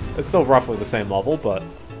sizable. It's still roughly the same level, but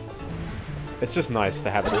it's just nice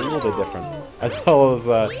to have it a little bit different. As well as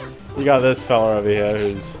you got this fella over here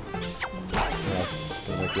who's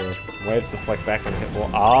gonna make your waves deflect back and hit more.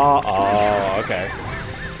 Oh, okay.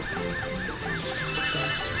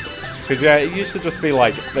 Because yeah, it used to just be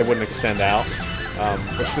like they wouldn't extend out,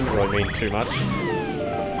 which didn't really mean too much.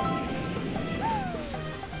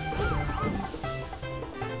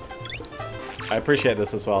 I appreciate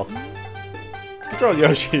this as well. Control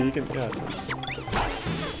Yoshi, you can. Yeah.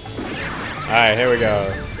 Alright, here we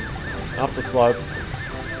go. Up the slope.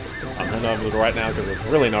 I'm heading over to the right now because there's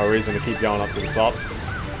really no reason to keep going up to the top.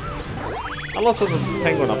 Unless there's a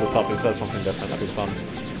penguin up the top who says something different, that'd be fun.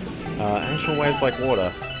 Ancient waves like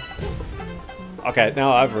water. Okay,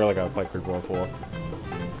 now I've really got to play Creeper World 4.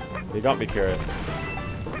 You got me curious.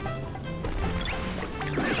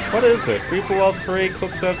 What is it? Creeper World 3,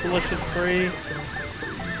 Cook Serve Delicious 3?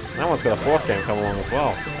 That one's got a 4th game come along as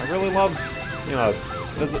well. I really love, you know,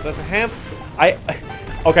 there's a handful.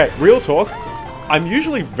 Okay, real talk. I'm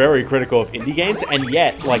usually very critical of indie games, and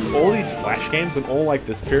yet, like, all these Flash games and all, like,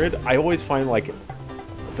 this period, I always find, like,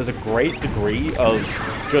 there's a great degree of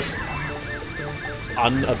just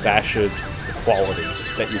unabashed quality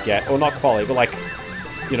that you get. Or not quality, but, like,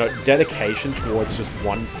 you know, dedication towards just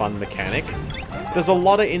one fun mechanic. there's a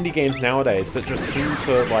lot of indie games nowadays that just seem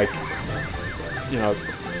to, like, you know,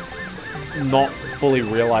 not fully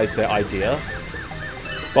realize their idea.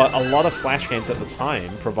 But a lot of Flash games at the time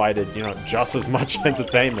provided, you know, just as much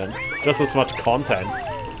entertainment, just as much content,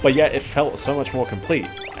 but yet it felt so much more complete.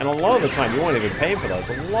 And a lot of the time, you weren't even paying for those.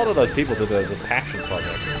 A lot of those people did it as a passion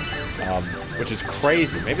project, which is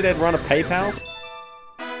crazy. Maybe they'd run a PayPal,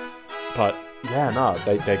 but yeah, no,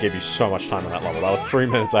 they gave you so much time on that level. That was 3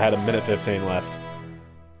 minutes. I had 1:15 left.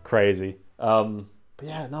 Crazy. But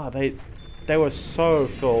yeah, no, they were so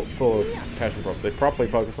full of passion projects. They properly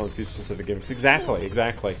focused on a few specific gimmicks. Exactly.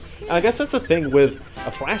 And I guess that's the thing with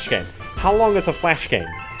a Flash game. How long is a Flash game?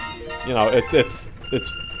 You know, it's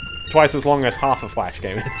twice as long as half a Flash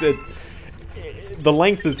game. The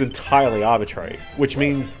length is entirely arbitrary, which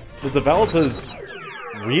means the developers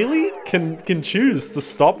really can choose to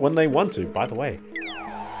stop when they want to. By the way,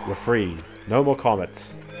 we're free. No more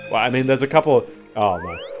comets. Well, I mean, there's a couple... Oh,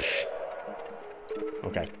 no.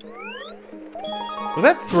 Okay. Was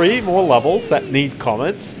that 3 more levels that need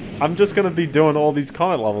comets? I'm just gonna be doing all these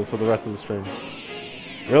comet levels for the rest of the stream.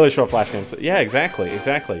 Really short Flash games. Yeah, exactly.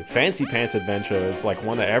 Fancy Pants Adventure is like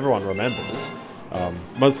one that everyone remembers.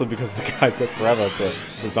 Mostly because the guy took forever to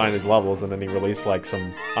design his levels and then he released like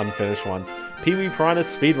some unfinished ones. Pee-wee Piranha's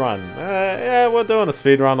Speedrun. Yeah, we're doing a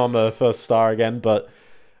speedrun on the first star again, but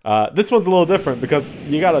this one's a little different because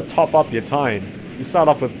you gotta top up your time. You start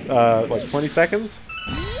off with like 20 seconds?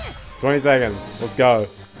 20 seconds. Let's go.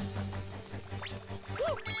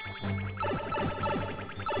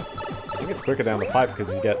 I think it's quicker down the pipe because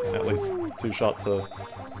you get at least 2 shots of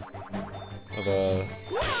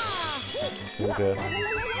things here.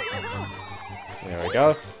 There we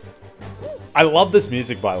go. I love this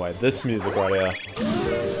music, by the way. This music right here.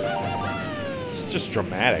 It's just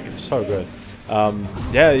dramatic. It's so good.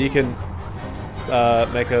 Yeah, you can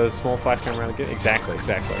make a small Flash game around again. Exactly.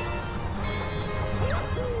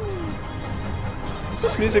 Was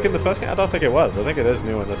this music in the first game? I don't think it was. I think it is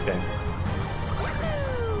new in this game.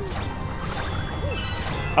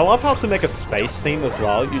 I love how to make a space theme as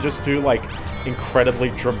well, you just do like incredibly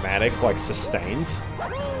dramatic like sustains.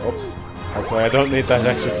 Oops. Hopefully I don't need that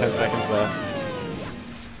extra 10 seconds there.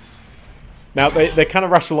 Now they kind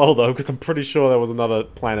of rushed a little though, because I'm pretty sure there was another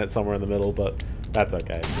planet somewhere in the middle, but that's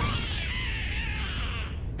okay.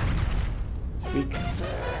 Squeak.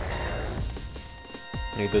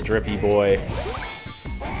 He's a drippy boy.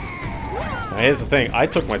 Now here's the thing, I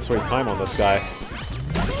took my sweet time on this guy.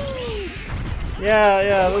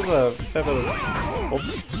 Yeah, there's a fair bit of...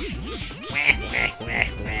 Oops.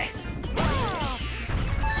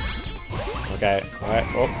 Okay, alright,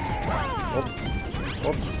 oops.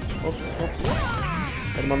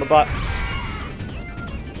 Hit him on the butt.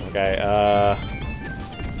 Okay,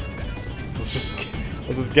 let's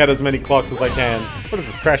just get as many clocks as I can. What is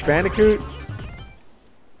this, Crash Bandicoot?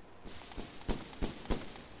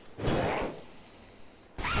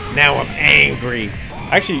 Now I'm angry.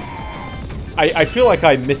 Actually, I feel like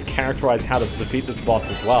I mischaracterized how to defeat this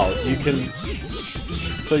boss as well. You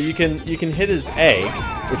can hit his egg,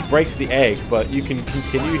 which breaks the egg, but you can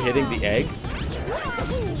continue hitting the egg.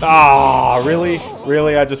 Ah, really?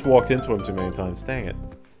 Really? I just walked into him too many times. Dang it.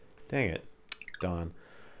 Darn.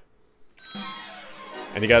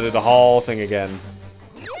 And you gotta do the whole thing again.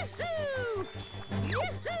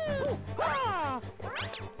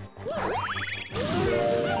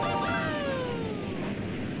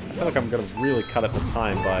 I feel like I'm gonna really cut it for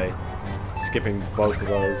time by skipping both of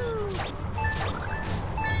those.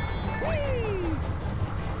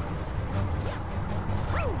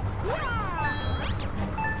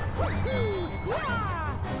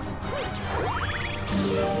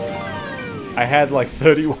 I had like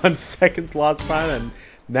 31 seconds last time, and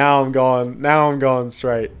now I'm going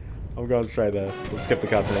straight. I'm going straight there. Let's skip the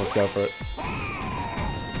cutscene. Let's go for it.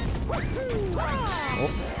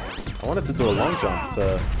 Oh, I wanted to do a long jump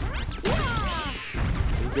to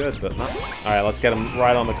be good, but not. All right, let's get him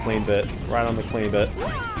right on the clean bit. Right on the clean bit.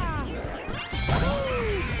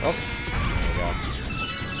 Oh, there we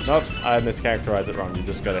go. Nope, I mischaracterized it wrong. You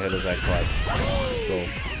just gotta hit his egg twice. Cool.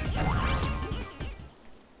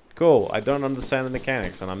 Cool, I don't understand the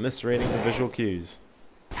mechanics, and I'm misreading the visual cues.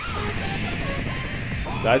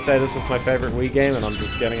 Did I say this was my favorite Wii game, and I'm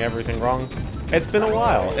just getting everything wrong? It's been a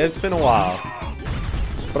while.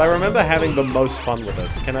 But I remember having the most fun with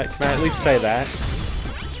this. Can I at least say that?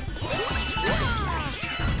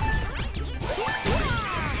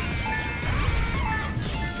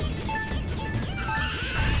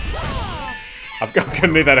 I'm gonna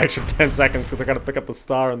need that extra 10 seconds because I gotta pick up the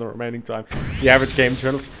star in the remaining time. The average game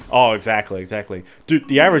journalist... Oh, exactly. Dude,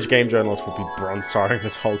 the average game journalist would be bronze starring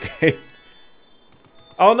this whole game.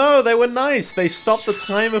 Oh no, they were nice. They stopped the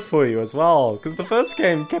timer for you as well. Because the first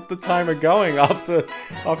game kept the timer going after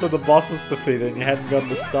the boss was defeated and you hadn't gotten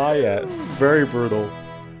the star yet. It's very brutal.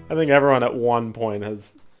 I think everyone at one point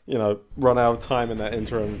has, you know, run out of time in that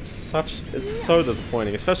interim. It's so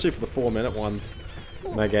disappointing, especially for the 4-minute ones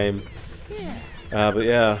in that game. But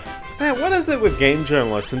yeah. Man, what is it with game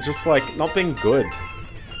journalists and just, like, not being good?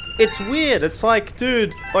 It's weird. It's like,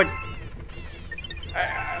 dude, like,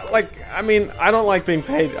 I mean, I don't like being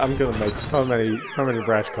paid. I'm gonna make so many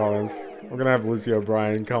brash comments. I'm gonna have Lucy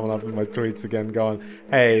O'Brien coming up in my tweets again going,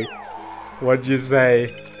 hey, what'd you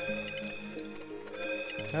say?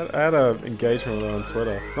 I had an engagement with her on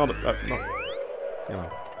Twitter. Not, you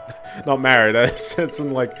know, not married. It's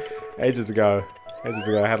in, like, ages ago. I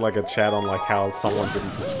had, like, a chat on, like, how someone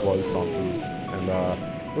didn't disclose something.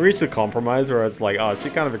 And, we reached a compromise where it's like, oh, she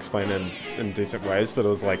kind of explained it in decent ways, but it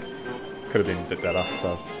was, like, could have been a bit better,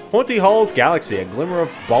 so. Haunty Holes Galaxy, a glimmer of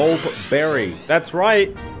bulb berry. That's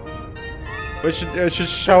right. We should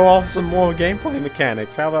show off some more gameplay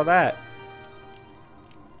mechanics. How about that?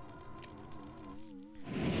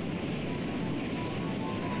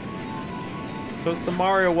 So it's the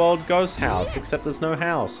Mario World Ghost House, except there's no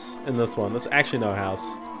house in this one. There's actually no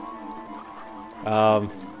house.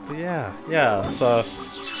 But yeah, so...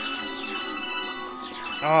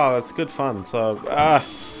 Oh, that's good fun. So, I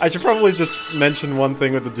should probably just mention one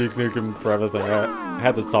thing with the Duke Nukem Forever thing. I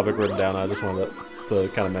had this topic written down, I just wanted to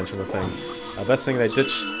kind of mention the thing. Best thing, they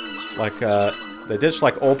ditched,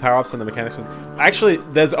 like, all power-ups and the mechanics. Actually,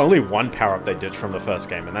 there's only one power-up they ditched from the first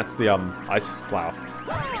game, and that's the, Ice Flower.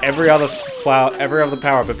 Every other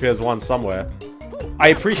power-up appears once somewhere. I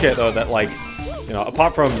appreciate, though, that, like, you know,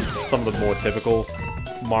 apart from some of the more typical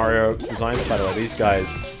Mario designs, by the way, these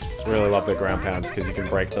guys really love their ground pounds, because you can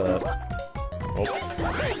break the... Oops.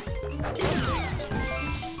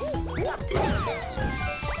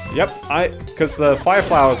 Yep, because the Fire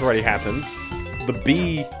Flower's already happened. The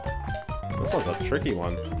bee... This one's a tricky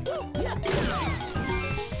one.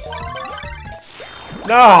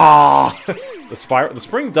 No! The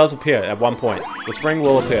spring does appear at one point. The spring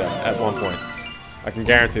will appear at one point. I can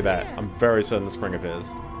guarantee that. I'm very certain the spring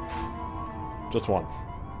appears. Just once.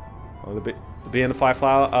 Oh, the bee and the Fire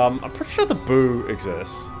Flower. I'm pretty sure the boo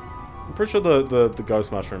exists. I'm pretty sure the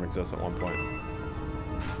ghost mushroom exists at one point.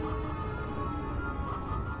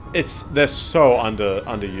 They're so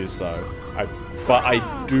underused though. But I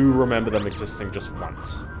do remember them existing just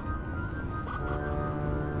once.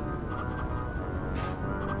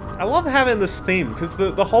 I love having this theme because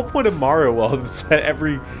the whole point of Mario World is that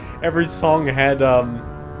every song had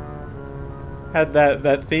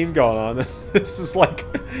that theme going on. This is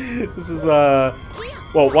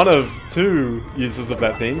well, one of two uses of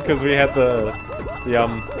that theme, because we had the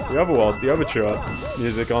overworld, the overture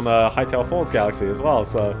music on the Hytale Falls Galaxy as well,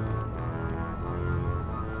 so...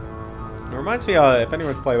 It reminds me, if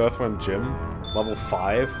anyone's played Earthworm Jim, level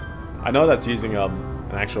 5, I know that's using,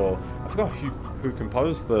 an actual... I forgot who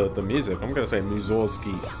composed the music. I'm gonna say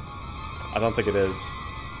Mussorgsky. I don't think it is.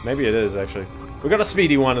 Maybe it is, actually. We got a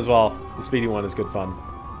speedy one as well. The speedy one is good fun.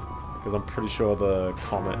 Because I'm pretty sure the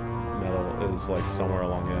Comet medal is, like, somewhere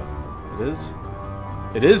along here. It is?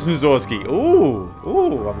 It is Mussorgsky! Ooh!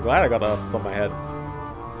 Ooh! I'm glad I got that off the top of my head.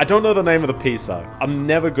 I don't know the name of the piece, though. I'm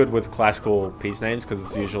never good with classical piece names, because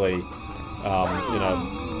it's usually, you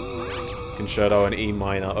know, Concerto in E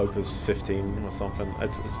minor, Opus 15 or something.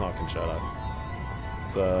 It's not Concerto.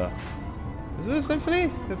 It's, is it a symphony?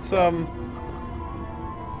 It's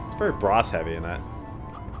very brass-heavy in that.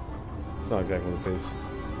 It's not exactly the piece.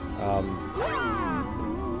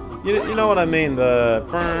 You know what I mean, the...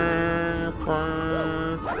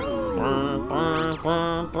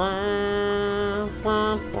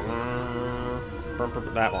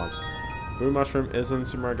 That one. Boo Mushroom is in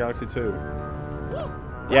Super Mario Galaxy 2.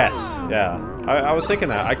 Yes, yeah. I was thinking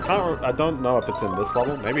that. I don't know if it's in this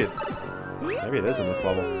level. Maybe it is in this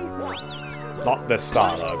level. Not this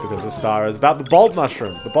star, though, because this star is about the bulb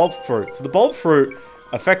mushroom, the bulb fruit. So the bulb fruit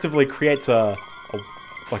effectively creates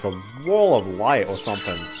like a wall of light or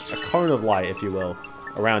something, a cone of light, if you will,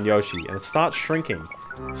 around Yoshi, and it starts shrinking.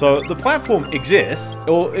 So the platform exists.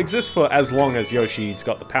 It will exist for as long as Yoshi's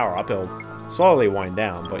got the power up. It'll slowly wind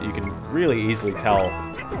down, but you can really easily tell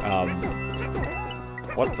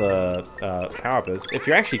what the power up is. If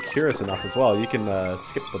you're actually curious enough as well, you can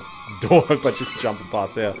skip the door by just jumping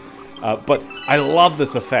past here. But I love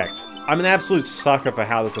this effect. I'm an absolute sucker for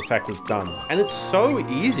how this effect is done. And it's so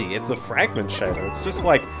easy. It's a fragment shader. It's just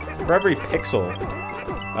like, for every pixel,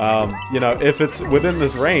 you know, if it's within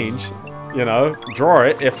this range, you know, draw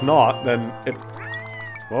it. If not, then it...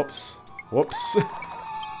 Whoops. Whoops.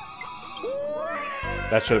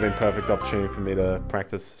 That should have been perfect opportunity for me to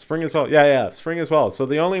practice. Spring as well. Yeah, spring as well. So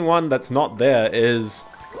the only one that's not there is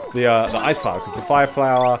the ice flower, because the fire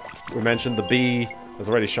flower, we mentioned, the bee has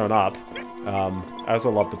already shown up. I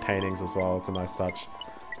also love the paintings as well. It's a nice touch.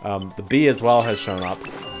 The bee as well has shown up.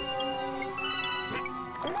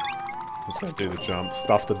 I'm just gonna do the jump.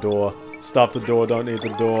 Stuff the door. Stuff the door. Don't need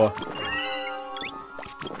the door.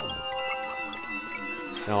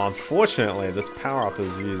 Now, unfortunately, this power-up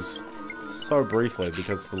is used so briefly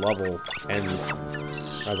because the level ends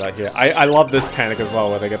right about here. I love this panic as well,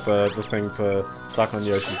 where they get the thing to suck on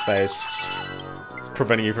Yoshi's face. It's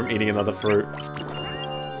preventing you from eating another fruit.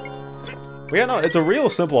 But yeah, no, it's a real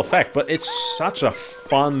simple effect, but it's such a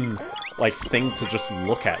fun, like, thing to just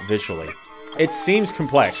look at visually. It seems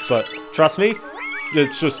complex, but trust me,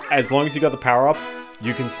 it's just, as long as you got the power-up,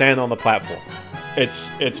 you can stand on the platform.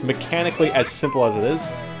 It's mechanically as simple as it is.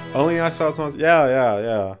 Only ice flowers.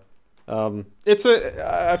 Yeah.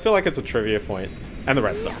 I feel like it's a trivia point. And the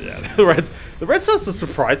red star, yeah. The red star's a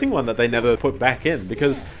surprising one that they never put back in,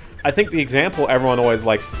 because I think the example everyone always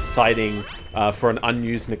likes citing for an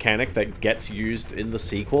unused mechanic that gets used in the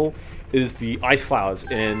sequel is the ice flowers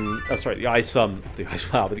in,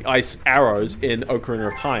 the ice arrows in Ocarina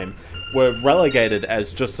of Time were relegated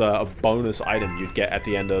as just a bonus item you'd get at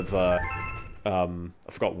the end of, I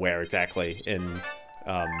forgot where exactly in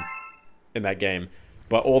that game.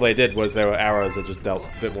 But all they did was there were arrows that just dealt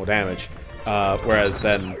a bit more damage. Whereas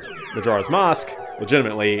then Majora's Mask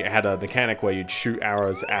legitimately had a mechanic where you'd shoot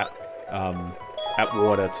arrows at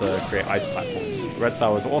water to create ice platforms. Red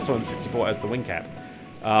Star was also in 64 as the wing cap.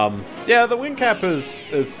 Yeah, the wing cap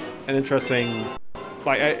is an interesting...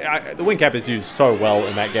 Like, the wing cap is used so well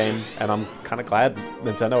in that game, and I'm kind of glad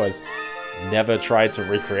Nintendo has never tried to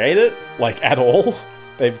recreate it, like, at all.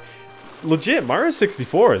 They've... Legit, Mario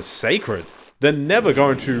 64 is sacred. They're never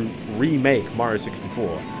going to remake Mario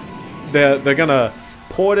 64. They're gonna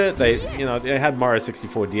port it. They had Mario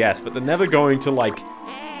 64 DS, but they're never going to, like,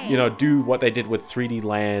 do what they did with 3D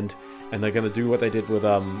Land, and they're gonna do what they did with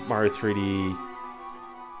Mario 3D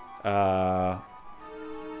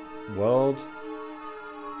World.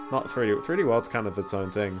 Not 3D. 3D World's kind of its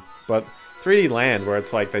own thing, but 3D Land, where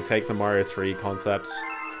it's like they take the Mario 3 concepts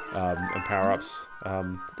and power-ups.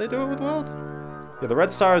 Did they do it with World? Yeah, the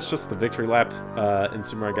red star is just the victory lap in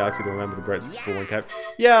Super Mario Galaxy to remember the Great 64 wing cap.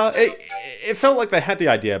 Yeah, it felt like they had the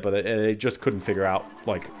idea, but they just couldn't figure out,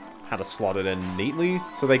 like, how to slot it in neatly.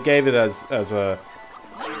 So they gave it as a,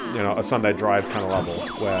 a Sunday Drive kind of level,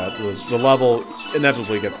 where the level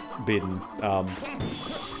inevitably gets beaten. I'm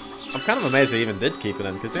kind of amazed they even did keep it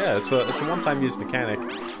in, because yeah, it's a one-time use mechanic.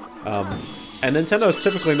 And Nintendo's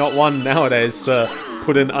typically not one nowadays to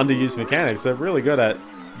put in underused mechanics. They're really good at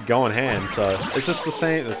going hand, so it's just the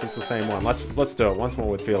same. This is the same one. Let's do it once more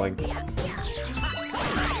with feeling.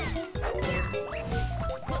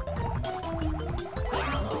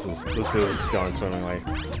 This is going swimmingly.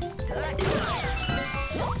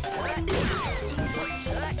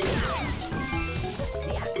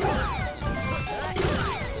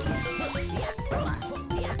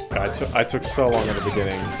 I took so long at the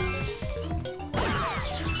beginning.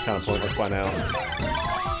 It's kind of pointless by now.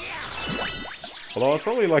 Although I was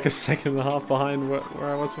probably like a second and a half behind where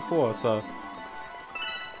I was before, so...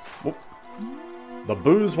 Whoop. The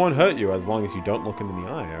boos won't hurt you as long as you don't look them in the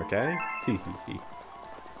eye, okay? Tee-hee-hee.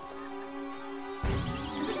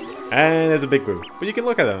 And there's a big boo. But you can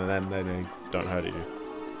look at them and then they don't hurt you.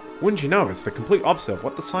 Wouldn't you know, it's the complete opposite of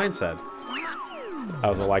what the sign said. I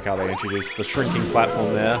also like how they introduced the shrinking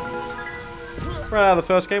platform there. Right out of the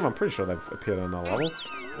first game, I'm pretty sure they've appeared on another level.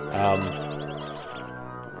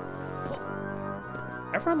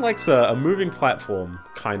 Everyone likes a moving platform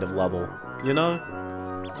kind of level, you know?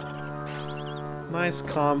 Nice,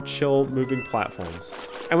 calm, chill, moving platforms.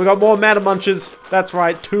 And we got more Mana Munches. That's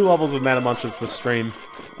right, 2 levels of Mana Munches this stream.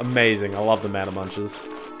 Amazing, I love the Mana Munches.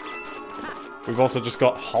 We've also just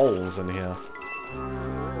got holes in here.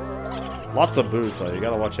 Lots of boos, though. You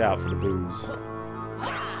gotta watch out for the boos.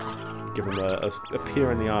 Give them a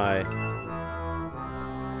peer in the eye.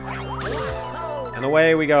 And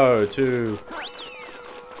away we go to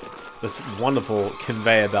this wonderful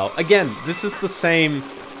conveyor belt. Again, this is the same...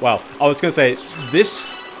 Well, I was gonna say,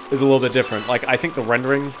 this is a little bit different. Like, I think the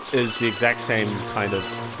rendering is the exact same kind of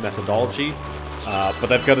methodology. But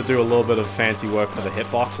they've got to do a little bit of fancy work for the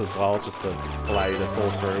hitbox as well, just to allow you to fall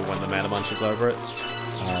through when the Mana Munch is over it.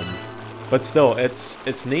 But still,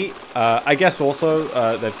 it's neat. I guess also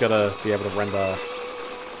they've got to be able to render...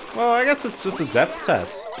 Well, I guess it's just a depth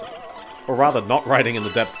test. Or rather, not writing in the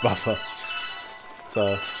depth buffer.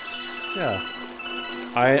 So, yeah.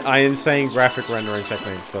 I am saying graphic rendering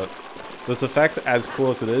techniques, but This effect, as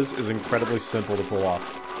cool as it is incredibly simple to pull off.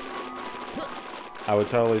 I would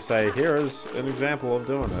totally say, here is an example of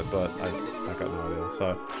doing it, but I got no idea.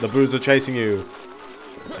 So, the boos are chasing you.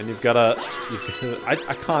 And you've gotta...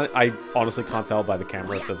 I honestly can't tell by the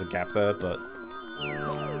camera if there's a gap there, but...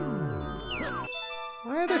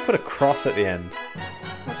 Why did they put a cross at the end?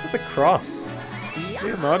 What's with the cross?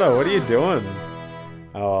 Miyamoto, what are you doing?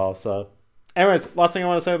 Oh well, so... Anyways, last thing I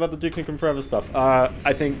want to say about the Duke Nukem Forever stuff.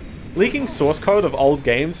 I think leaking source code of old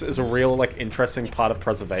games is a real, like, interesting part of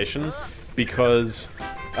preservation, because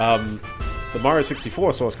the Mario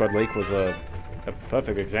 64 source code leak was a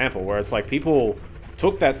perfect example, where it's like people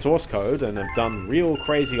took that source code and have done real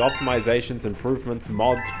crazy optimizations, improvements,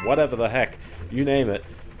 mods, whatever the heck, you name it.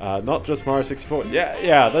 Not just Mario 64.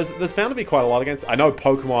 Yeah, there's bound to be quite a lot of games. I know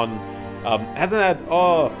Pokemon hasn't had...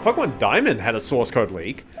 Oh, Pokemon Diamond had a source code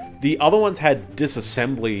leak. The other ones had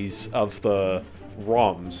disassemblies of the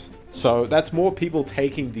ROMs. So that's more people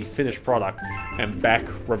taking the finished product and back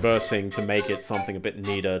reversing to make it something a bit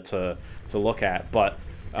neater to look at. But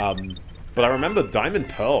I remember Diamond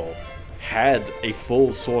Pearl had a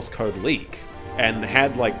full source code leak and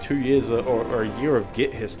had like 2 years or a year of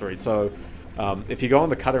Git history. So if you go on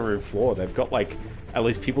the cutting room floor, they've got like at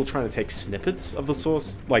least people trying to take snippets of the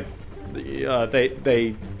source. Like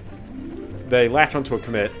they latch onto a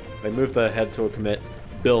commit, they move their head to a commit,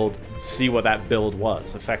 build, see what that build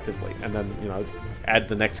was effectively, and then, you know, add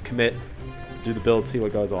the next commit, do the build, see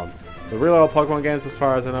what goes on. The real old Pokemon games, as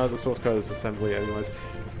far as I know, the source code is assembly anyways.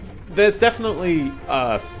 There's definitely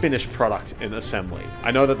a finished product in assembly.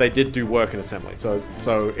 I know that they did do work in assembly, so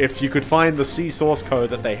if you could find the C source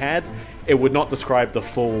code that they had, it would not describe the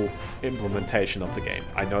full implementation of the game.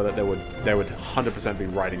 I know that they would 100% be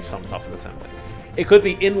writing some stuff in assembly. It could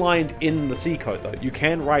be inlined in the C code, though. You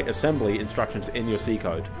can write assembly instructions in your C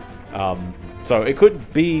code. So it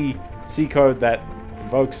could be C code that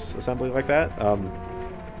invokes assembly like that.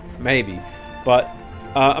 Maybe. But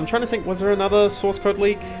I'm trying to think, was there another source code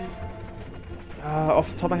leak?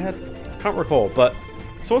 Off the top of my head? Can't recall, but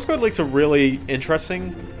source code leaks are really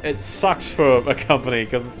interesting. It sucks for a company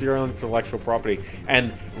because it's your own intellectual property,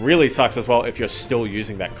 and really sucks as well if you're still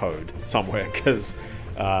using that code somewhere, because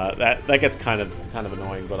that gets kind of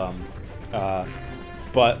annoying.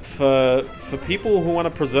 But for people who want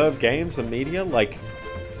to preserve games and media, like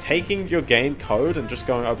taking your game code and just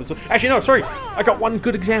going open source. Actually, no, sorry, I got one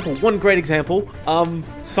good example, one great example.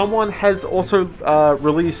 Someone has also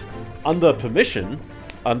released under permission,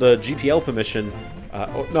 under GPL permission,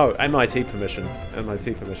 no, MIT permission,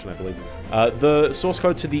 I believe, the source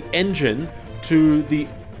code to the engine, to the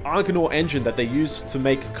Argonaut engine that they used to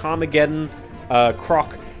make Carmageddon,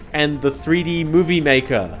 Croc, and the 3D Movie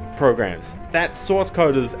Maker programs. That source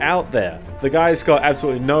code is out there. The guy's got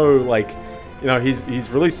absolutely no, like, you know, he's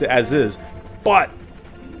released it as is, but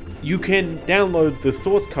you can download the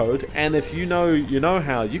source code, and if you know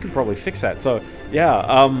how, you can probably fix that. So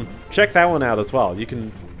yeah, check that one out as well. You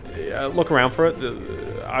can look around for it.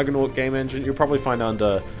 The Argonaut game engine, you'll probably find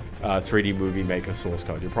under 3D Movie Maker source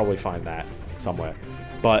code. You'll probably find that somewhere.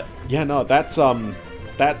 But yeah, no, that one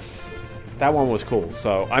was cool.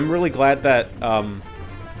 So I'm really glad that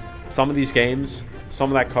some of these games,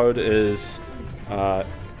 some of that code is,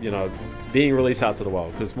 you know, being released out to the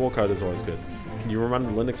world, because more code is always good. Can you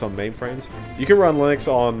run Linux on mainframes? You can run Linux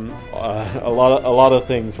on a lot of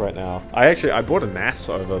things right now. I bought a NAS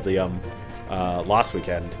over the last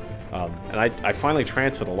weekend, and I finally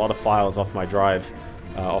transferred a lot of files off my drive,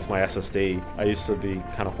 off my SSD. I used to be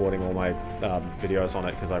kind of hoarding all my videos on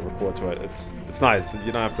it because I record to it. It's nice.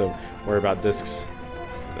 You don't have to worry about disks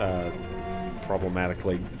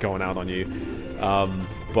problematically going out on you,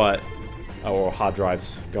 or hard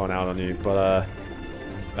drives going out on you. But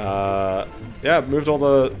yeah, moved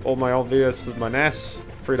all my old videos to my NAS,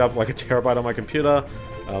 freed up like 1 terabyte on my computer.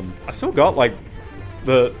 I still got like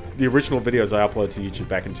the original videos I uploaded to YouTube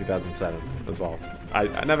back in 2007 as well.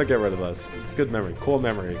 I never get rid of those. It's good memory, core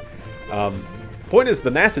memory. Point is,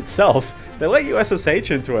 the NAS itself, they let you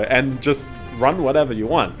SSH into it and just run whatever you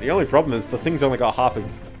want. The only problem is the thing's only got half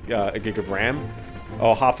a gig of RAM,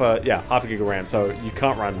 or half a gig of RAM, so you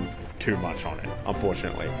can't run too much on it,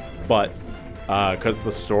 unfortunately. But because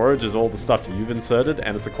the storage is all the stuff you've inserted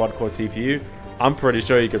and it's a quad-core CPU, I'm pretty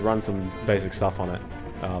sure you could run some basic stuff on it.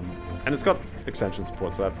 And it's got extension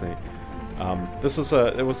support, so that's neat. It was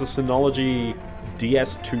a Synology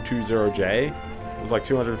DS220J. It was like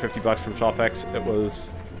 $250 from ShopX. It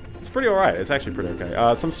was It's pretty alright. It's actually pretty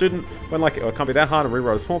okay. Some student went like, it can't be that hard, and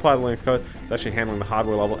rewrote a small part of the Linux code. It's actually handling the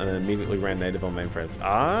hardware level and then immediately ran native on mainframes.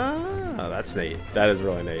 Ah, that's neat. That is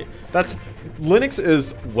really neat. Linux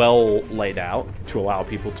is well laid out to allow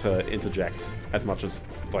people to interject as much as,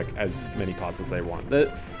 like, as many parts as they want.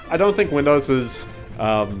 I don't think Windows is,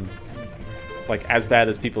 like, as bad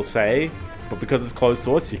as people say, but because it's closed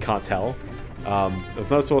source, you can't tell.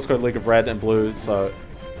 There's no source code leak of red and blue, so,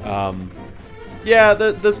 yeah,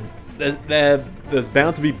 there's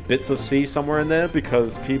bound to be bits of C somewhere in there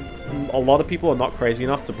because a lot of people are not crazy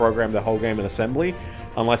enough to program the whole game in assembly,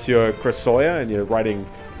 unless you're Chris Sawyer and you're writing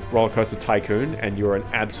Roller Coaster Tycoon and you're an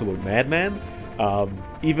absolute madman.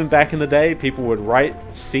 Even back in the day, people would write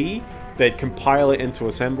C, they'd compile it into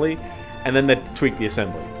assembly, and then they'd tweak the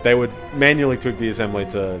assembly. They would manually tweak the assembly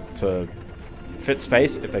to fit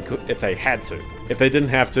space if they had to. If they didn't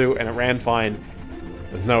have to and it ran fine,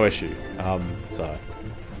 there's no issue. So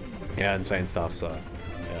yeah, insane stuff. So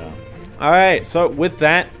yeah. All right. So with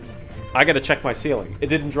that, I gotta check my ceiling. It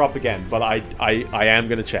didn't drop again, but I am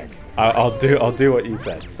gonna check. I'll do what you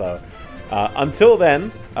said. So until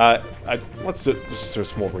then, let's just do a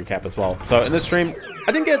small recap as well. So in this stream,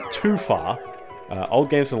 I didn't get too far. Old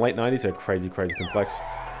games from the late 90s are crazy complex.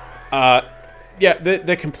 Yeah,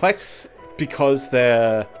 they're complex because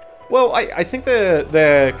they're... Well, I think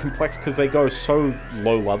they're complex because they go so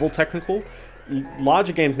low-level technical.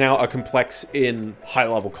 Larger games now are complex in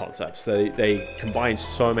high-level concepts. They combine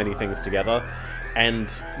so many things together, and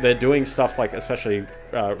they're doing stuff like, especially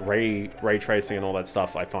ray tracing and all that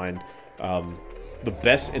stuff, I find the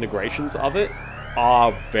best integrations of it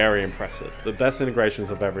are very impressive. The best integrations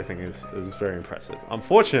of everything is very impressive.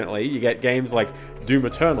 Unfortunately, you get games like Doom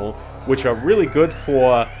Eternal, which are really good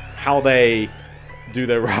for how they do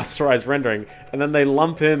their rasterized rendering, and then they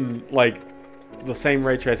lump in like the same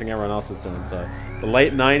ray tracing everyone else is doing. So the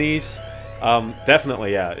late 90s,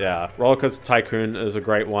 definitely, yeah. Roller Coaster Tycoon is a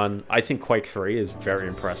great one. I think Quake 3 is very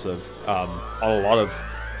impressive on a lot of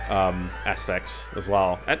aspects as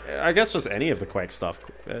well. And I guess just any of the Quake stuff,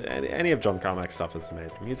 any of John Carmack's stuff is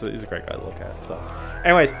amazing. He's a great guy to look at. So,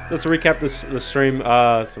 anyways, just to recap this stream,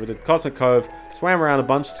 so we did Cosmic Cove, swam around a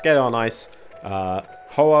bunch, skated on ice,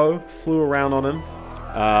 Ho-Oh flew around on him,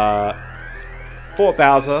 fought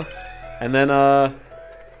Bowser, and then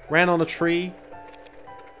ran on a tree,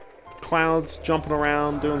 clouds jumping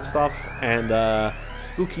around doing stuff, and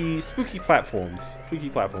spooky platforms,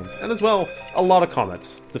 and as well a lot of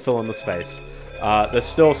comets to fill in the space. There's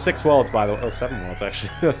still 6 worlds, by the way, or 7 worlds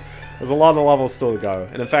actually. There's a lot of levels still to go,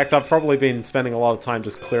 and in fact I've probably been spending a lot of time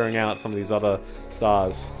just clearing out some of these other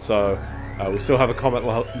stars. So we still have a comet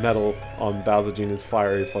medal on Bowser Jr.'s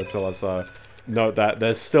Fiery Flotilla, so note that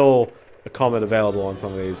there's still a comet available on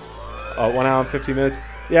some of these. 1 hour and 50 minutes.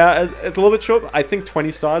 Yeah, it's a little bit short, but I think 20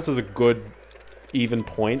 stars is a good even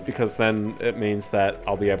point, because then it means that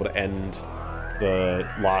I'll be able to end the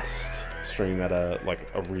last stream at a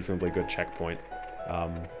reasonably good checkpoint.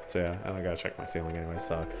 So yeah, and I gotta check my ceiling anyway.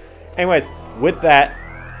 So anyways, with that,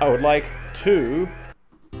 I would like to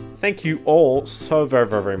thank you all so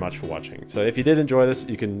very much for watching. So if you did enjoy this,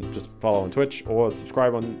 you can just follow on Twitch or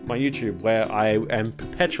subscribe on my YouTube, where I am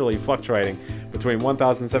perpetually fluctuating between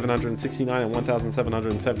 1,769 and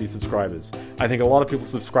 1,770 subscribers. I think a lot of people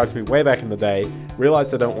subscribed to me way back in the day,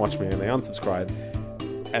 realize they don't watch me, and they unsubscribe,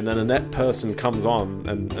 and then a net person comes on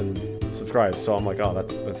and subscribes. So I'm like, oh,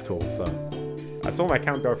 that's cool. So I saw my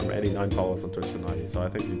count go from 89 followers on Twitch to 90, so I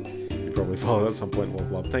think you probably follow at some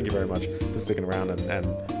point. Love. Thank you very much for sticking around and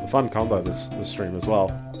the fun combo this stream as well.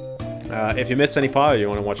 If you missed any part, or you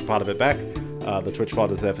want to watch part of it back, the Twitch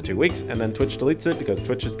VOD is there for 2 weeks, and then Twitch deletes it because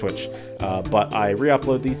Twitch is Twitch. But I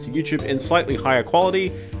re-upload these to YouTube in slightly higher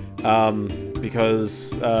quality,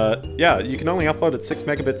 because yeah, you can only upload at 6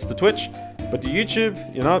 megabits to Twitch, but to YouTube,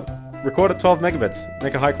 you know, record at 12 megabits,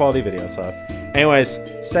 make a high quality video. So anyways,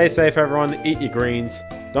 stay safe everyone, eat your greens,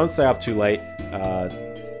 don't stay up too late,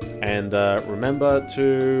 and remember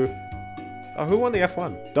to... Oh, who won the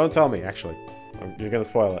F1? Don't tell me, actually. You're gonna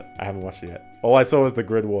spoil it. I haven't watched it yet. All I saw was the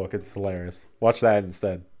grid walk. It's hilarious. Watch that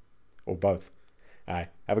instead. Or both. Alright,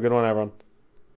 have a good one, everyone.